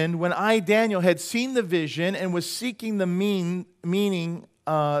happened when I, Daniel, had seen the vision and was seeking the meaning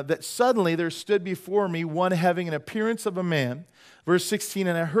that suddenly there stood before me one having an appearance of a man. Verse 16,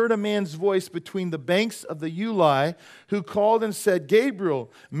 and I heard a man's voice between the banks of the Uli who called and said,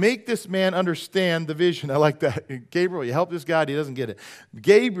 Gabriel, make this man understand the vision. I like that. Gabriel, you help this guy, he doesn't get it.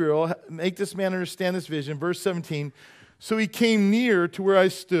 Gabriel, make this man understand this vision. Verse 17, so he came near to where I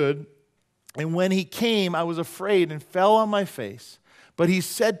stood, and when he came, I was afraid and fell on my face. But he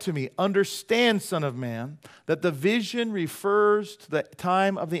said to me, understand, son of man, that the vision refers to the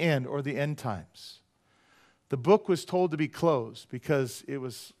time of the end, or the end times. The book was told to be closed because it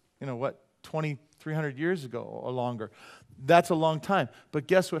was, 2,300 years ago or longer. That's a long time. But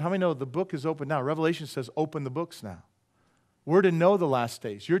guess what? How many know the book is open now? Revelation says open the books now. We're to know the last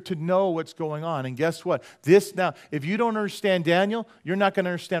days. You're to know what's going on. And guess what? This now, if you don't understand Daniel, you're not going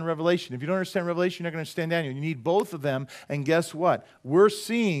to understand Revelation. If you don't understand Revelation, you're not going to understand Daniel. You need both of them. And guess what? We're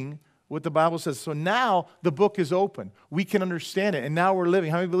seeing what the Bible says. So now the book is open. We can understand it. And now we're living.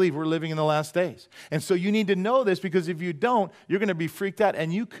 How many believe we're living in the last days? And so you need to know this, because if you don't, you're going to be freaked out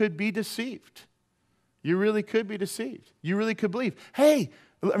and you could be deceived. You really could be deceived. You really could believe, hey,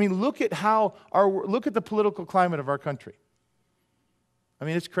 look at the political climate of our country.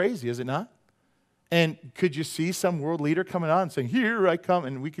 It's crazy, is it not? And could you see some world leader coming on and saying, here I come,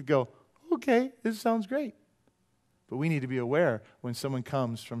 and we could go, okay, this sounds great. But we need to be aware when someone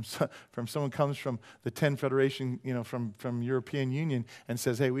comes from the 10 Federation, from European Union, and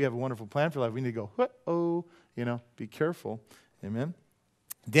says, hey, we have a wonderful plan for life. We need to go, uh-oh, be careful. Amen.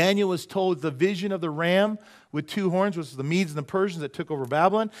 Daniel was told the vision of the ram with 2 horns, which was the Medes and the Persians that took over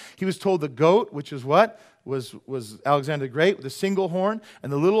Babylon. He was told the goat, which is what? Was Alexander the Great, with a single horn,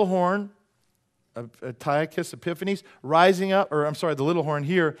 and the little horn of Antiochus Epiphanes rising up, the little horn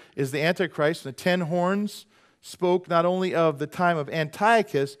here is the Antichrist. And the 10 horns spoke not only of the time of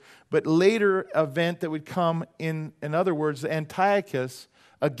Antiochus, but later event that would come in other words, the Antiochus,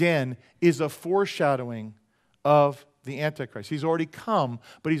 again, is a foreshadowing of the Antichrist. He's already come,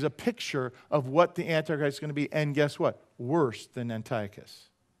 but he's a picture of what the Antichrist is going to be. And guess what? Worse than Antiochus.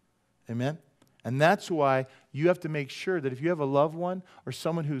 Amen? And that's why you have to make sure that if you have a loved one or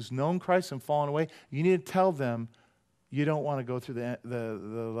someone who's known Christ and fallen away, you need to tell them you don't want to go through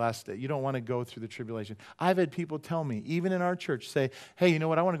the last day. You don't want to go through the tribulation. I've had people tell me, even in our church, say, hey, you know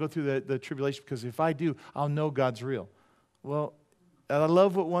what? I want to go through the tribulation because if I do, I'll know God's real. Well, I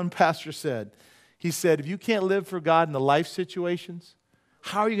love what one pastor said. He said, if you can't live for God in the life situations,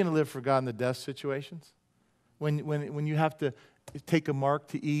 how are you going to live for God in the death situations? When you have to take a mark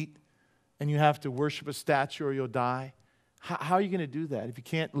to eat, and you have to worship a statue or you'll die. How are you going to do that? If you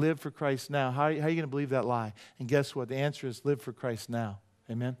can't live for Christ now, how are you going to believe that lie? And guess what? The answer is live for Christ now.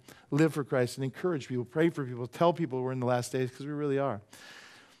 Amen? Live for Christ and encourage people, pray for people, tell people we're in the last days, because we really are.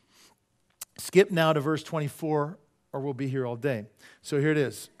 Skip now to verse 24, or we'll be here all day. So here it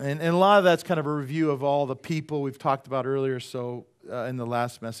is. And a lot of that's kind of a review of all the people we've talked about earlier, so in the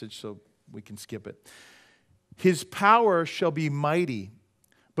last message, so we can skip it. His power shall be mighty,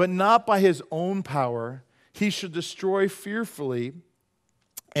 but not by his own power. He shall destroy fearfully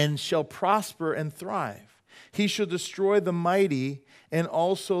and shall prosper and thrive. He shall destroy the mighty and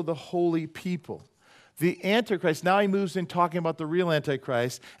also the holy people. The Antichrist, now he moves in talking about the real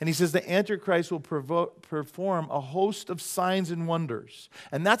Antichrist, and he says the Antichrist will perform a host of signs and wonders.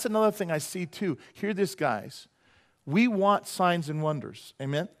 And that's another thing I see too. Hear this, guys. We want signs and wonders.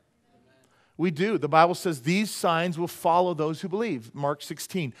 Amen? We do. The Bible says these signs will follow those who believe. Mark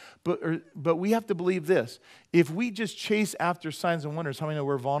 16. But we have to believe this. If we just chase after signs and wonders, how many know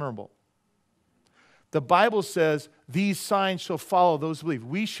we're vulnerable? The Bible says these signs shall follow those who believe.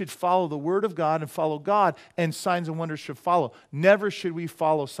 We should follow the Word of God and follow God, and signs and wonders should follow. Never should we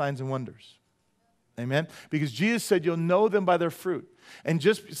follow signs and wonders. Amen? Because Jesus said you'll know them by their fruit. And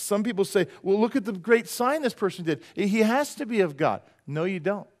just some people say, well, look at the great sign this person did. He has to be of God. No, you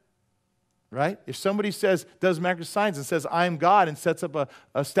don't. Right? If somebody does miraculous signs and says, I am God, and sets up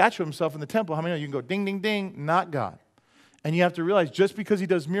a statue of himself in the temple, how many know you can go ding, ding, ding, not God? And you have to realize just because he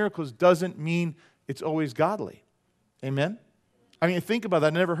does miracles doesn't mean it's always godly. Amen? I mean, think about that.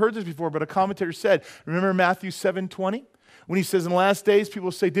 I never heard this before, but a commentator said, remember Matthew 7:20? When he says, in the last days, people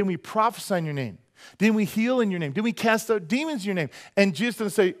will say, didn't we prophesy in your name? Didn't we heal in your name? Didn't we cast out demons in your name? And Jesus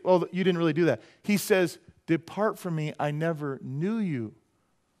doesn't say, oh, you didn't really do that. He says, depart from me, I never knew you.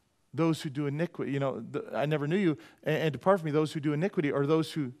 Those who do iniquity, I never knew you, and depart from me, those who do iniquity, or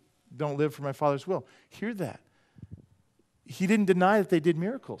those who don't live for my Father's will. Hear that. He didn't deny that they did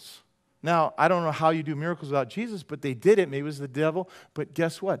miracles. Now, I don't know how you do miracles without Jesus, but they did it. Maybe it was the devil. But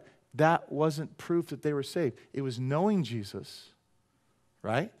guess what? That wasn't proof that they were saved. It was knowing Jesus,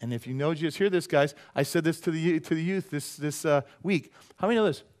 right? And if you know Jesus, hear this, guys. I said this to the youth this week. How many know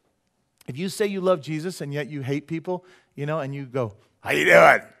this? If you say you love Jesus and yet you hate people, and you go, how you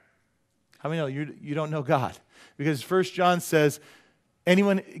doing? How many know you don't know God? Because 1 John says,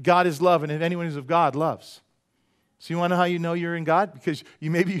 God is love, and if anyone is of God, loves. So you want to know how you know you're in God? Because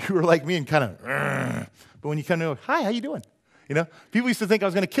maybe you were like me and kind of, but when you kind of go, hi, how you doing? People used to think I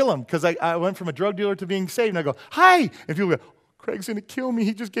was going to kill him because I went from a drug dealer to being saved, and I go, hi, and people go, Craig's going to kill me.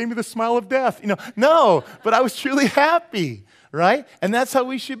 He just gave me the smile of death. No, but I was truly happy, right? And that's how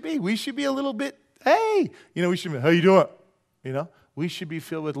we should be. We should be a little bit, hey, we should be, how you doing? We should be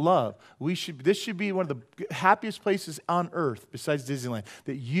filled with love. This should be one of the happiest places on earth besides Disneyland,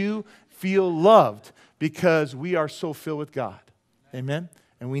 that you feel loved because we are so filled with God. Amen?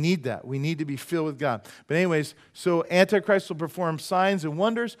 And we need that. We need to be filled with God. But anyways, so Antichrist will perform signs and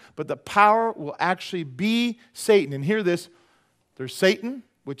wonders, but the power will actually be Satan. And hear this. There's Satan,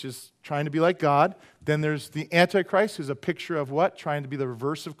 which is trying to be like God. Then there's the Antichrist, who's a picture of what? Trying to be the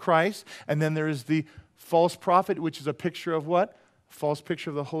reverse of Christ. And then there is the false prophet, which is a picture of what? False picture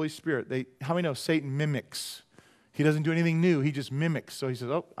of the Holy Spirit. How many know Satan mimics? He doesn't do anything new. He just mimics. So he says,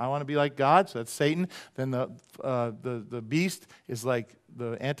 oh, I want to be like God. So that's Satan. Then the beast is like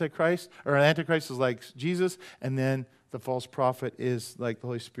the Antichrist, or Antichrist is like Jesus. And then the false prophet is like the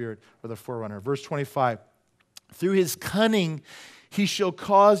Holy Spirit or the forerunner. Verse 25, through his cunning he shall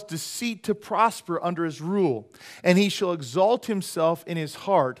cause deceit to prosper under his rule, and he shall exalt himself in his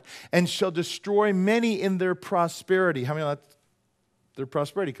heart, and shall destroy many in their prosperity. How many know that's their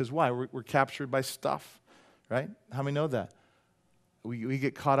prosperity? Because why? We're captured by stuff, right? How many know that? We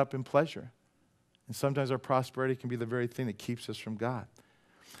get caught up in pleasure. And sometimes our prosperity can be the very thing that keeps us from God.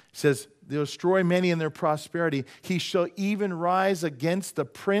 It says, they'll destroy many in their prosperity. He shall even rise against the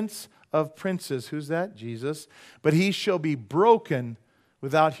prince of princes. Who's that? Jesus. But he shall be broken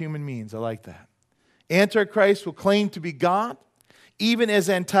without human means. I like that. Antichrist will claim to be God, even as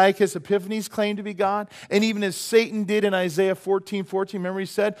Antiochus Epiphanes claimed to be God, and even as Satan did in Isaiah 14:14. Remember he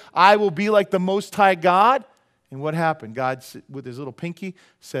said, I will be like the Most High God. And what happened? God, with his little pinky,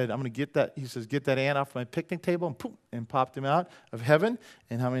 said, I'm going to get that. He says, get that ant off my picnic table, and poof, and popped him out of heaven.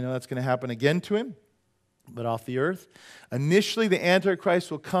 And how many know that's going to happen again to him? But off the earth. Initially, the Antichrist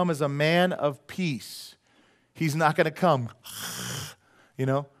will come as a man of peace. He's not going to come,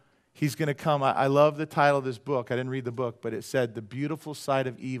 He's going to come. I love the title of this book. I didn't read the book, but it said, The Beautiful Side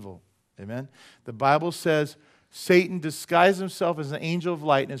of Evil. Amen? The Bible says Satan disguised himself as an angel of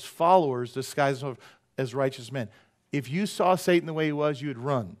light, and his followers disguised themselves as righteous men. If you saw Satan the way he was, you would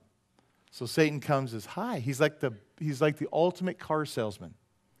run. So Satan comes as, hi. He's like the ultimate car salesman.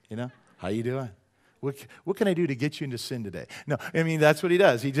 How you doing? What can I do to get you into sin today? No, I mean, that's what he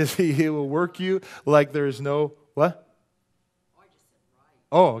does. He will work you like there is no, what?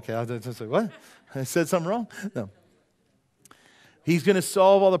 Oh, okay. I was just like, what? I said something wrong? No. He's going to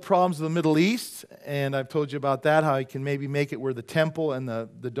solve all the problems of the Middle East, and I've told you about that, how he can maybe make it where the temple and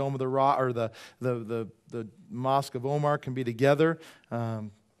the Dome of the Rock, or the Mosque of Omar can be together.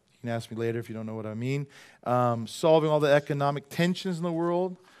 You You can ask me later if you don't know what I mean. Solving all the economic tensions in the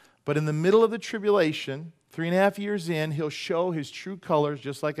world. But in the middle of the tribulation, 3.5 years in, he'll show his true colors,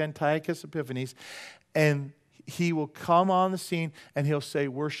 just like Antiochus Epiphanes, and he will come on the scene and he'll say,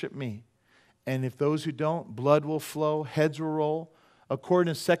 worship me. And if those who don't, blood will flow, heads will roll.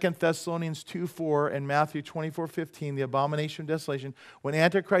 According to 2 Thessalonians 2:4 and Matthew 24:15, the abomination of desolation, when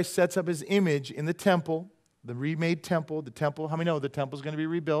Antichrist sets up his image in the temple, the remade temple, how many know the temple is going to be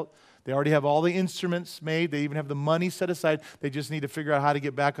rebuilt? They already have all the instruments made. They even have the money set aside. They just need to figure out how to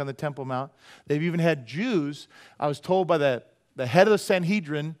get back on the Temple Mount. They've even had Jews. I was told by the head of the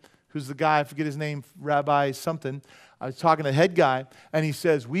Sanhedrin, who's the guy, I forget his name, Rabbi something. I was talking to the head guy, and he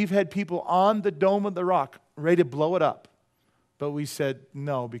says, we've had people on the Dome of the Rock ready to blow it up. But we said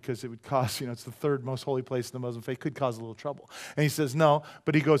no, because it would cause, it's the third most holy place in the Muslim faith. It could cause a little trouble. And he says no.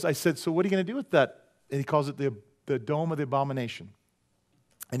 But he goes, I said, so what are you going to do with that? And he calls it the Dome of the Abomination.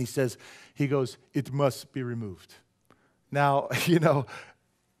 And he goes, it must be removed. Now,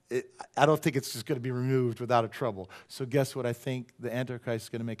 I don't think it's just going to be removed without a trouble. So guess what? I think the Antichrist is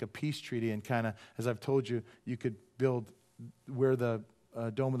going to make a peace treaty and kind of, as I've told you, you could build where the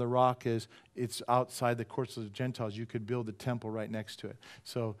Dome of the Rock is, it's outside the courts of the Gentiles. You could build a temple right next to it.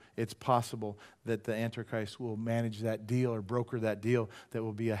 So it's possible that the Antichrist will manage that deal or broker that deal that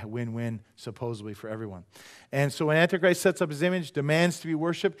will be a win-win, supposedly, for everyone. And so when Antichrist sets up his image, demands to be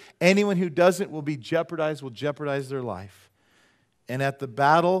worshipped, anyone who doesn't will jeopardize their life. And at the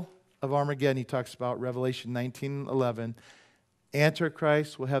battle of Armageddon, he talks about Revelation 19:11,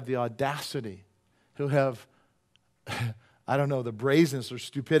 Antichrist will have the audacity, he'll have the brazenness or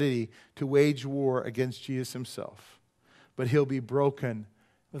stupidity to wage war against Jesus himself. But he'll be broken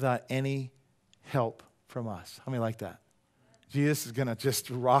without any help from us. How many like that? Jesus is going to just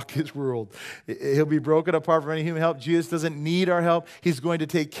rock his world. He'll be broken apart from any human help. Jesus doesn't need our help. He's going to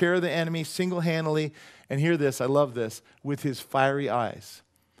take care of the enemy single-handedly. And hear this, I love this, with his fiery eyes.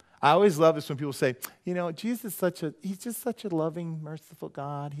 I always love this when people say, Jesus he's just such a loving, merciful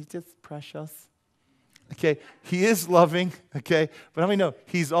God. He's just precious. Okay, he is loving, okay, but how many know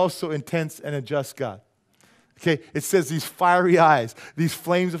he's also intense and a just God? Okay, it says these fiery eyes, these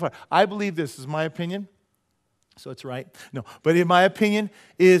flames of fire. I believe this is my opinion, so it's right. No, but in my opinion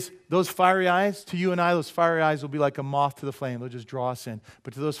is those fiery eyes, to you and I, those fiery eyes will be like a moth to the flame. They'll just draw us in.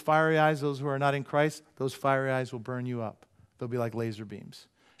 But to those fiery eyes, those who are not in Christ, those fiery eyes will burn you up. They'll be like laser beams.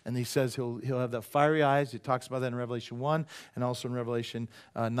 And he says he'll have that fiery eyes. He talks about that in Revelation 1 and also in Revelation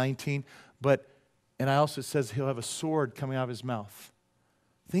 19. And I also says he'll have a sword coming out of his mouth.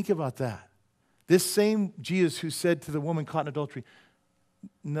 Think about that. This same Jesus who said to the woman caught in adultery,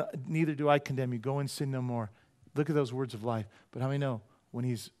 neither do I condemn you. Go and sin no more. Look at those words of life. But how many know when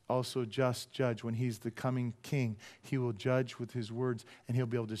he's also just judge, when he's the coming king, he will judge with his words and he'll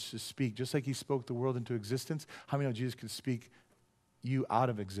be able to speak. Just like he spoke the world into existence, how many know Jesus can speak you out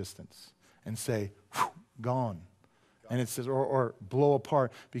of existence and say, gone. And it says, or blow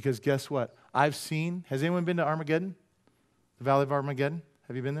apart. Because guess what? Has anyone been to Armageddon? The Valley of Armageddon?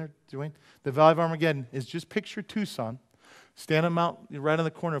 Have you been there, Dwayne? The Valley of Armageddon is just picture Tucson. Stand on Mount, right on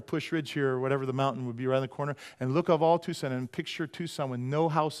the corner of Push Ridge here, or whatever the mountain would be right on the corner, and look of all Tucson and picture Tucson with no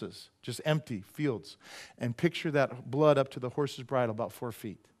houses, just empty fields. And picture that blood up to the horse's bridle, about 4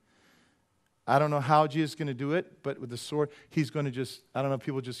 feet. I don't know how Jesus is going to do it, but with the sword, he's going to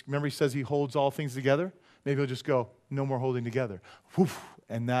remember he says he holds all things together? Maybe he'll just go, no more holding together. Woof,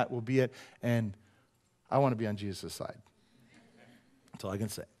 and that will be it. And I want to be on Jesus' side. That's all I can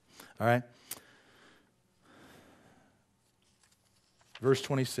say. All right? Verse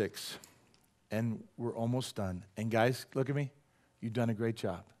 26. And we're almost done. And guys, look at me. You've done a great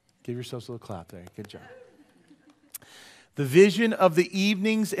job. Give yourselves a little clap there. Good job. The vision of the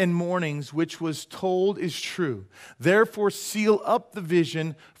evenings and mornings which was told is true. Therefore, seal up the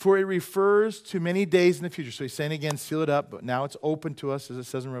vision, for it refers to many days in the future. So he's saying again, seal it up, but now it's open to us, as it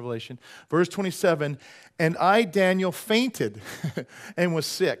says in Revelation. Verse 27, and I, Daniel, fainted and was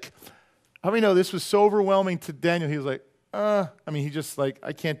sick. How many know this was so overwhelming to Daniel? He was like, he just like,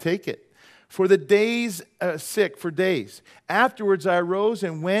 I can't take it. For the days, sick for days. Afterwards, I arose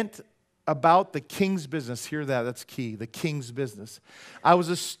and went about the king's business. Hear that, that's key, the king's business. I was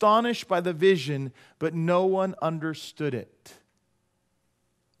astonished by the vision, but no one understood it.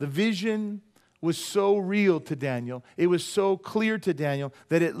 The vision was so real to Daniel, it was so clear to Daniel,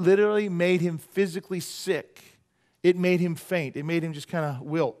 that it literally made him physically sick. It made him faint. It made him just kind of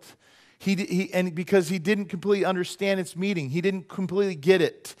wilt. And because he didn't completely understand its meaning, he didn't completely get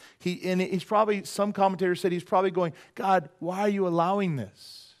it. He's probably, some commentators said he's probably going, God, why are you allowing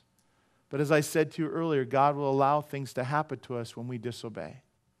this? But as I said to you earlier, God will allow things to happen to us when we disobey.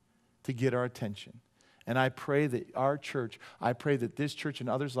 to get our attention. And I pray that our church, I pray that this church and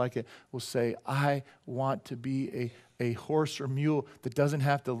others like it will say, I want to be a horse or mule that doesn't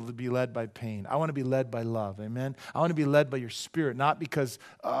have to be led by pain. I want to be led by love, amen? I want to be led by your Spirit, not because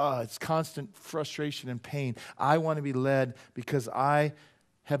it's constant frustration and pain. I want to be led because I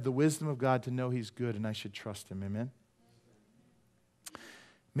have the wisdom of God to know He's good and I should trust Him, amen?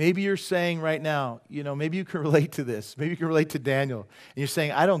 Maybe you're saying right now, maybe you can relate to this. Maybe you can relate to Daniel. And you're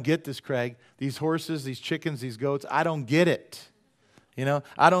saying, I don't get this, Craig. These horses, these chickens, these goats, I don't get it.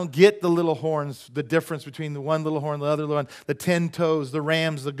 I don't get the little horns, the difference between the one little horn and the other little one, the 10 toes, the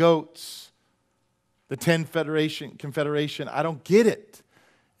rams, the goats, the 10 confederation. I don't get it.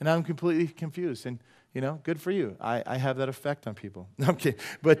 And I'm completely confused. And, good for you. I have that effect on people. No, I'm kidding.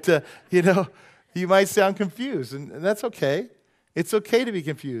 But, you might sound confused, and that's okay. It's okay to be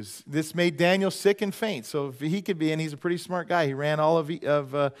confused. This made Daniel sick and faint. So if he could be, and he's a pretty smart guy, he ran all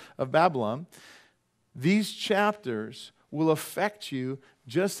of Babylon. These chapters will affect you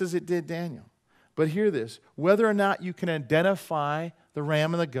just as it did Daniel. But hear this, whether or not you can identify the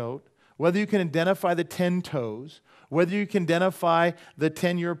ram and the goat, whether you can identify the 10 toes, whether you can identify the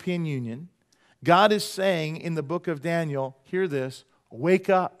 10 European Union, God is saying in the book of Daniel, hear this, wake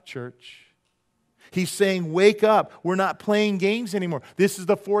up, church. He's saying, wake up. We're not playing games anymore. This is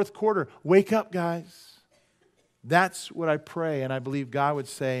the fourth quarter. Wake up, guys. That's what I pray, and I believe God would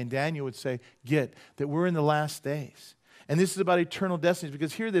say, and Daniel would say, that we're in the last days. And this is about eternal destinies,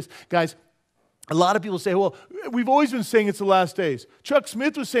 because hear this, guys, a lot of people say, well, we've always been saying it's the last days. Chuck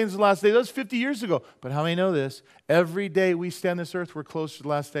Smith was saying it's the last days. That was 50 years ago. But how many know this? Every day we stand on this earth, we're closer to the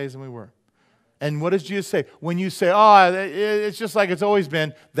last days than we were. And what does Jesus say? When you say, it's just like it's always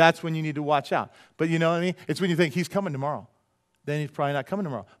been, that's when you need to watch out. But you know what I mean? It's when you think, He's coming tomorrow. Then He's probably not coming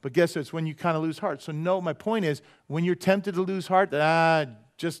tomorrow. But guess what? It's when you kind of lose heart. So no, my point is, when you're tempted to lose heart,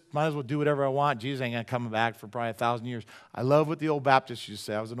 just might as well do whatever I want. Jesus ain't going to come back for probably 1,000 years. I love what the old Baptists used to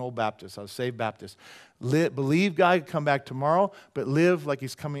say. I was an old Baptist. I was a saved Baptist. Believe God could come back tomorrow, but live like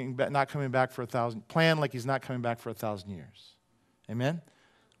He's not coming back for 1,000. Plan like He's not coming back for 1,000 years. Amen?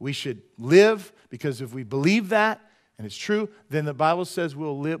 We should live, because if we believe that, and it's true, then the Bible says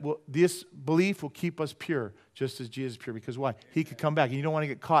we'll live. This belief will keep us pure, just as Jesus is pure. Because why? He could come back, and you don't want to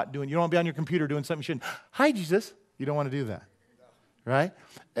get caught you don't want to be on your computer doing something you shouldn't. Hi, Jesus. You don't want to do that, right?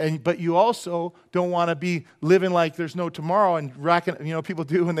 But you also don't want to be living like there's no tomorrow and racking. People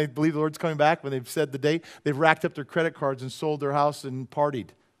do when they believe the Lord's coming back. When they've said the date, they've racked up their credit cards and sold their house and partied.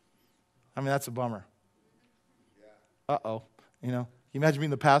 I mean, that's a bummer. Uh-oh. You imagine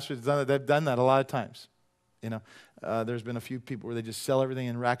being the pastor that's done that. They've done that a lot of times. There's been a few people where they just sell everything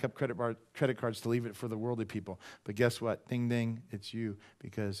and rack up credit cards to leave it for the worldly people. But guess what? Ding, ding, it's you,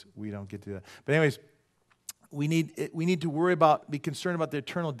 because we don't get to that. But anyways, we need to be concerned about the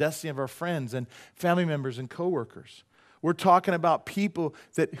eternal destiny of our friends and family members and coworkers. We're talking about people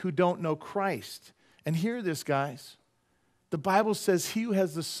who don't know Christ. And hear this, guys. The Bible says, he who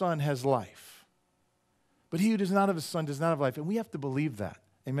has the Son has life. But he who does not have the Son does not have life. And we have to believe that.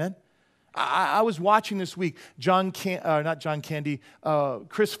 Amen? I was watching this week, Chris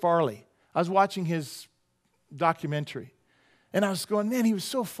Farley. I was watching his documentary. And I was going, man, he was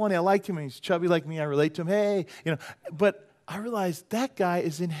so funny. I liked him. He's chubby like me. I relate to him. Hey, But I realized that guy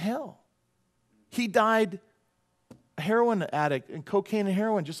is in hell. He died a heroin addict and cocaine and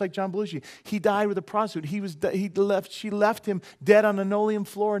heroin, just like John Belushi. He died with a prostitute. She left him dead on an linoleum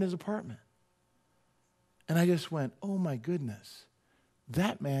floor in his apartment. And I just went, oh my goodness,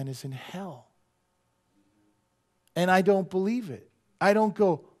 that man is in hell. And I don't believe it. I don't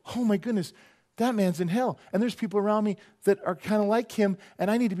go, oh my goodness, that man's in hell. And there's people around me that are kind of like him, and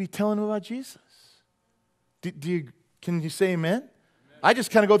I need to be telling them about Jesus. Can you say amen? Amen? I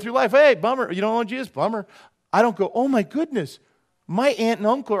just kind of go through life, hey, bummer, you don't know Jesus? Bummer. I don't go, oh my goodness, my aunt and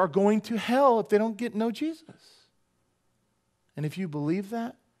uncle are going to hell if they don't know Jesus. And if you believe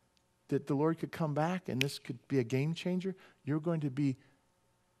that the Lord could come back and this could be a game changer, you're going to be,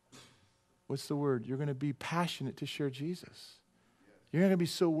 what's the word? You're going to be passionate to share Jesus. You're not going to be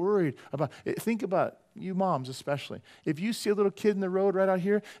so worried about, think about you moms especially. If you see a little kid in the road right out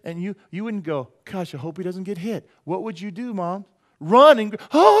here and you wouldn't go, gosh, I hope he doesn't get hit. What would you do, Mom? Run and go,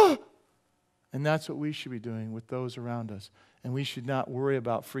 oh! And that's what we should be doing with those around us. And we should not worry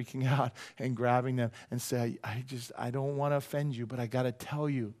about freaking out and grabbing them and say, I don't want to offend you, but I got to tell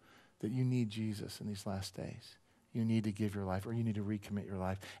you that you need Jesus in these last days. You need to give your life, or you need to recommit your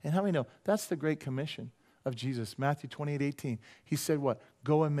life. And how many know that's the Great Commission of Jesus? Matthew 28:18. He said what?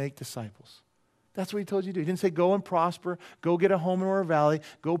 Go and make disciples. That's what he told you to do. He didn't say go and prosper, go get a home in our valley,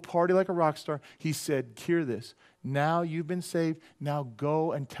 go party like a rock star. He said, hear this. Now you've been saved. Now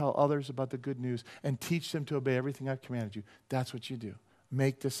go and tell others about the good news and teach them to obey everything I've commanded you. That's what you do.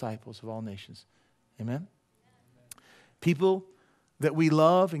 Make disciples of all nations. Amen? People that we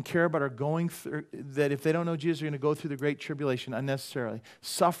love and care about are going through, that if they don't know Jesus, are going to go through the great tribulation unnecessarily,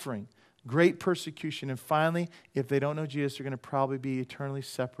 suffering, great persecution, and finally, if they don't know Jesus, they're going to probably be eternally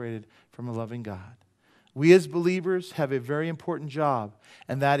separated from a loving God. We as believers have a very important job,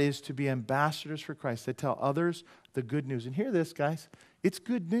 and that is to be ambassadors for Christ, to tell others the good news. And hear this, guys. It's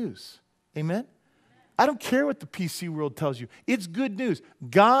good news. Amen? I don't care what the PC world tells you. It's good news.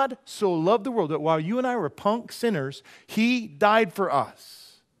 God so loved the world that while you and I were punk sinners, He died for us.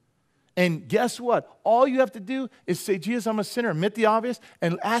 And guess what? All you have to do is say, Jesus, I'm a sinner, admit the obvious,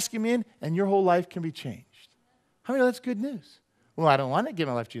 and ask Him in, and your whole life can be changed. How many know that's good news? Well, I don't want to give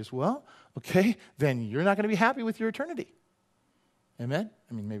my life to Jesus. Well, okay, then you're not going to be happy with your eternity. Amen?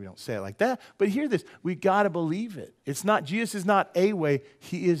 I mean, maybe don't say it like that, but hear this. We got to believe it. It's not, Jesus is not a way.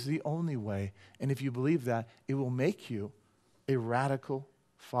 He is the only way. And if you believe that, it will make you a radical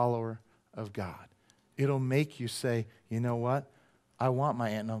follower of God. It'll make you say, you know what? I want my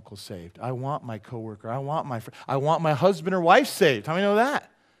aunt and uncle saved. I want my coworker. I want my husband or wife saved. How many know that?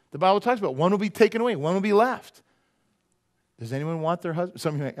 The Bible talks about one will be taken away, one will be left. Does anyone want their husband?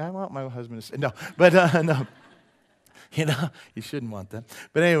 Some of you are like, I want my husband to saved. No, but no. You know, you shouldn't want that.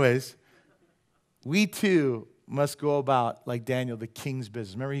 But anyways, we too must go about, like Daniel, the king's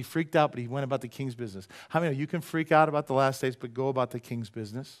business. Remember, he freaked out, but he went about the king's business. How many of you can freak out about the last days, but go about the king's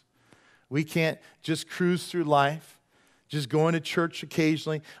business? We can't just cruise through life. Just going to church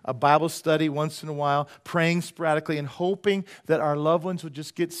occasionally, a Bible study once in a while, praying sporadically, and hoping that our loved ones would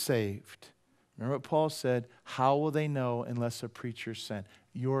just get saved. Remember what Paul said? How will they know unless a preacher is sent?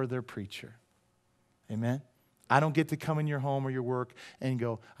 You're their preacher. Amen? I don't get to come in your home or your work and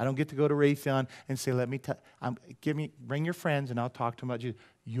go, I don't get to go to Raytheon and say, bring your friends and I'll talk to them about you.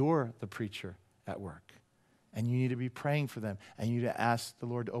 You're the preacher at work. And you need to be praying for them. And you need to ask the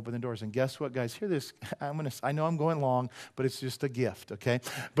Lord to open the doors. And guess what, guys? Hear this. I know I'm going long, but it's just a gift, okay?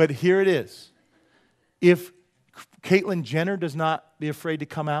 But here it is. If Caitlyn Jenner does not be afraid to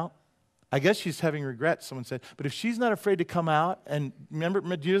come out, I guess she's having regrets, someone said. But if she's not afraid to come out, and remember,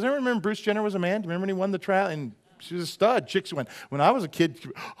 do you guys remember Bruce Jenner was a man? Do you remember when he won the trial? And she was a stud. Chicks went, when I was a kid,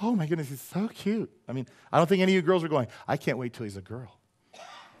 oh my goodness, he's so cute. I mean, I don't think any of you girls are going, I can't wait till he's a girl.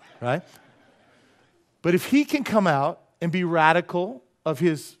 Right? But if he can come out and be radical of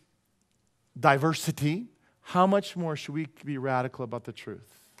his diversity, how much more should we be radical about the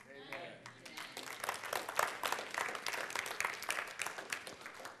truth? Amen.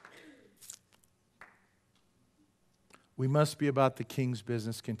 We must be about the king's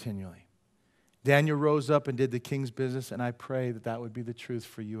business continually. Daniel rose up and did the king's business, and I pray that that would be the truth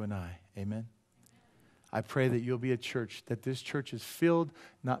for you and I. Amen. I pray that you'll be a church, that this church is filled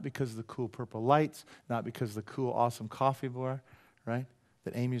not because of the cool purple lights, not because of the cool, awesome coffee bar, right,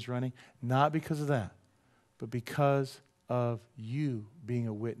 that Amy's running, not because of that, but because of you being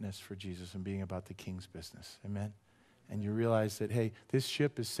a witness for Jesus and being about the king's business. Amen? And you realize that, hey, this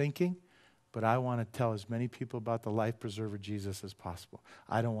ship is sinking, but I want to tell as many people about the life preserver Jesus as possible.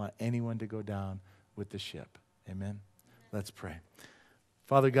 I don't want anyone to go down with the ship. Amen? Let's pray.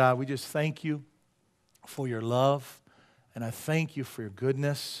 Father God, we just thank you for your love, and I thank you for your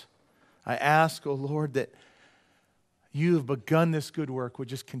goodness. I ask, oh Lord, that you have begun this good work would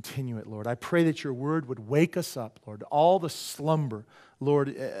just continue it, Lord. I pray that your word would wake us up, Lord, all the slumber,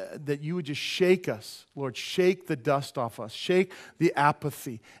 Lord, that you would just shake us, Lord, shake the dust off us, shake the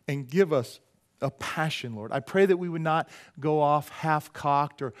apathy, and give us a passion, Lord. I pray that we would not go off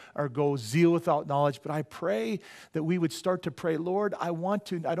half-cocked or go zeal without knowledge, but I pray that we would start to pray, Lord,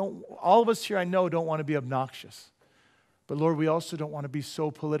 all of us here I know don't want to be obnoxious. But Lord, we also don't want to be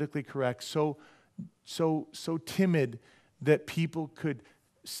so politically correct, so timid that people could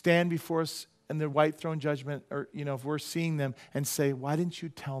stand before us in their white throne judgment, or, if we're seeing them and say, why didn't you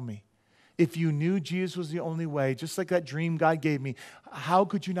tell me? If you knew Jesus was the only way, just like that dream God gave me, how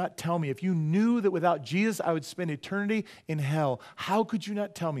could you not tell me? If you knew that without Jesus I would spend eternity in hell, how could you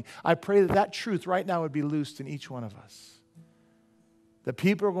not tell me? I pray that truth right now would be loosed in each one of us. That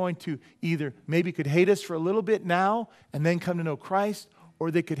people are going to either maybe could hate us for a little bit now and then come to know Christ, or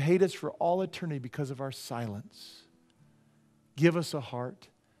they could hate us for all eternity because of our silence. Give us a heart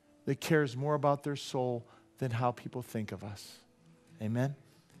that cares more about their soul than how people think of us. Amen?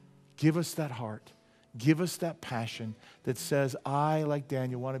 Give us that heart. Give us that passion that says, I, like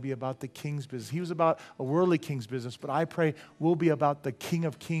Daniel, want to be about the king's business. He was about a worldly king's business, but I pray we'll be about the King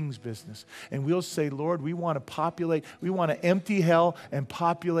of Kings business. And we'll say, Lord, we want to empty hell and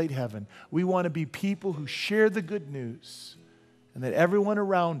populate heaven. We want to be people who share the good news. And that everyone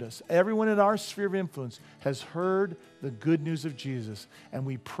around us, everyone in our sphere of influence has heard the good news of Jesus. And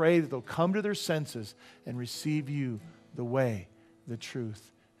we pray that they'll come to their senses and receive you, the way, the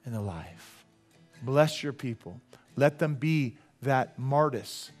truth, and the life. Bless your people. Let them be that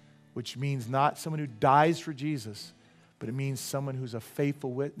martyrs, which means not someone who dies for Jesus, but it means someone who's a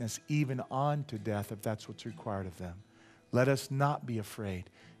faithful witness even on to death if that's what's required of them. Let us not be afraid.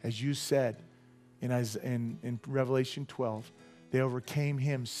 As you said in Revelation 12, they overcame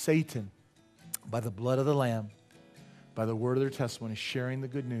him, Satan, by the blood of the Lamb, by the word of their testimony, sharing the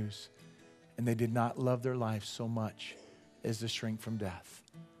good news, and they did not love their life so much as to shrink from death.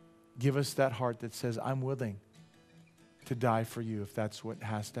 Give us that heart that says, I'm willing to die for you if that's what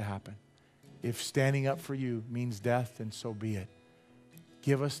has to happen. If standing up for you means death, then so be it.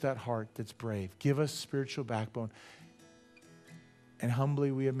 Give us that heart that's brave. Give us spiritual backbone. And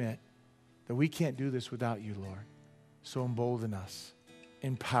humbly we admit that we can't do this without you, Lord. So embolden us.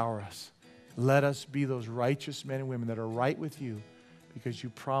 Empower us. Let us be those righteous men and women that are right with you, because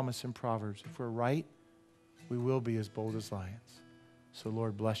you promise in Proverbs, if we're right, we will be as bold as lions. So,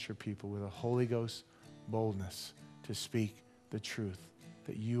 Lord, bless your people with a Holy Ghost boldness to speak the truth,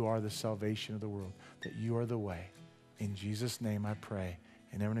 that you are the salvation of the world, that you are the way. In Jesus' name I pray.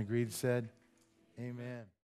 And everyone agreed, said, amen.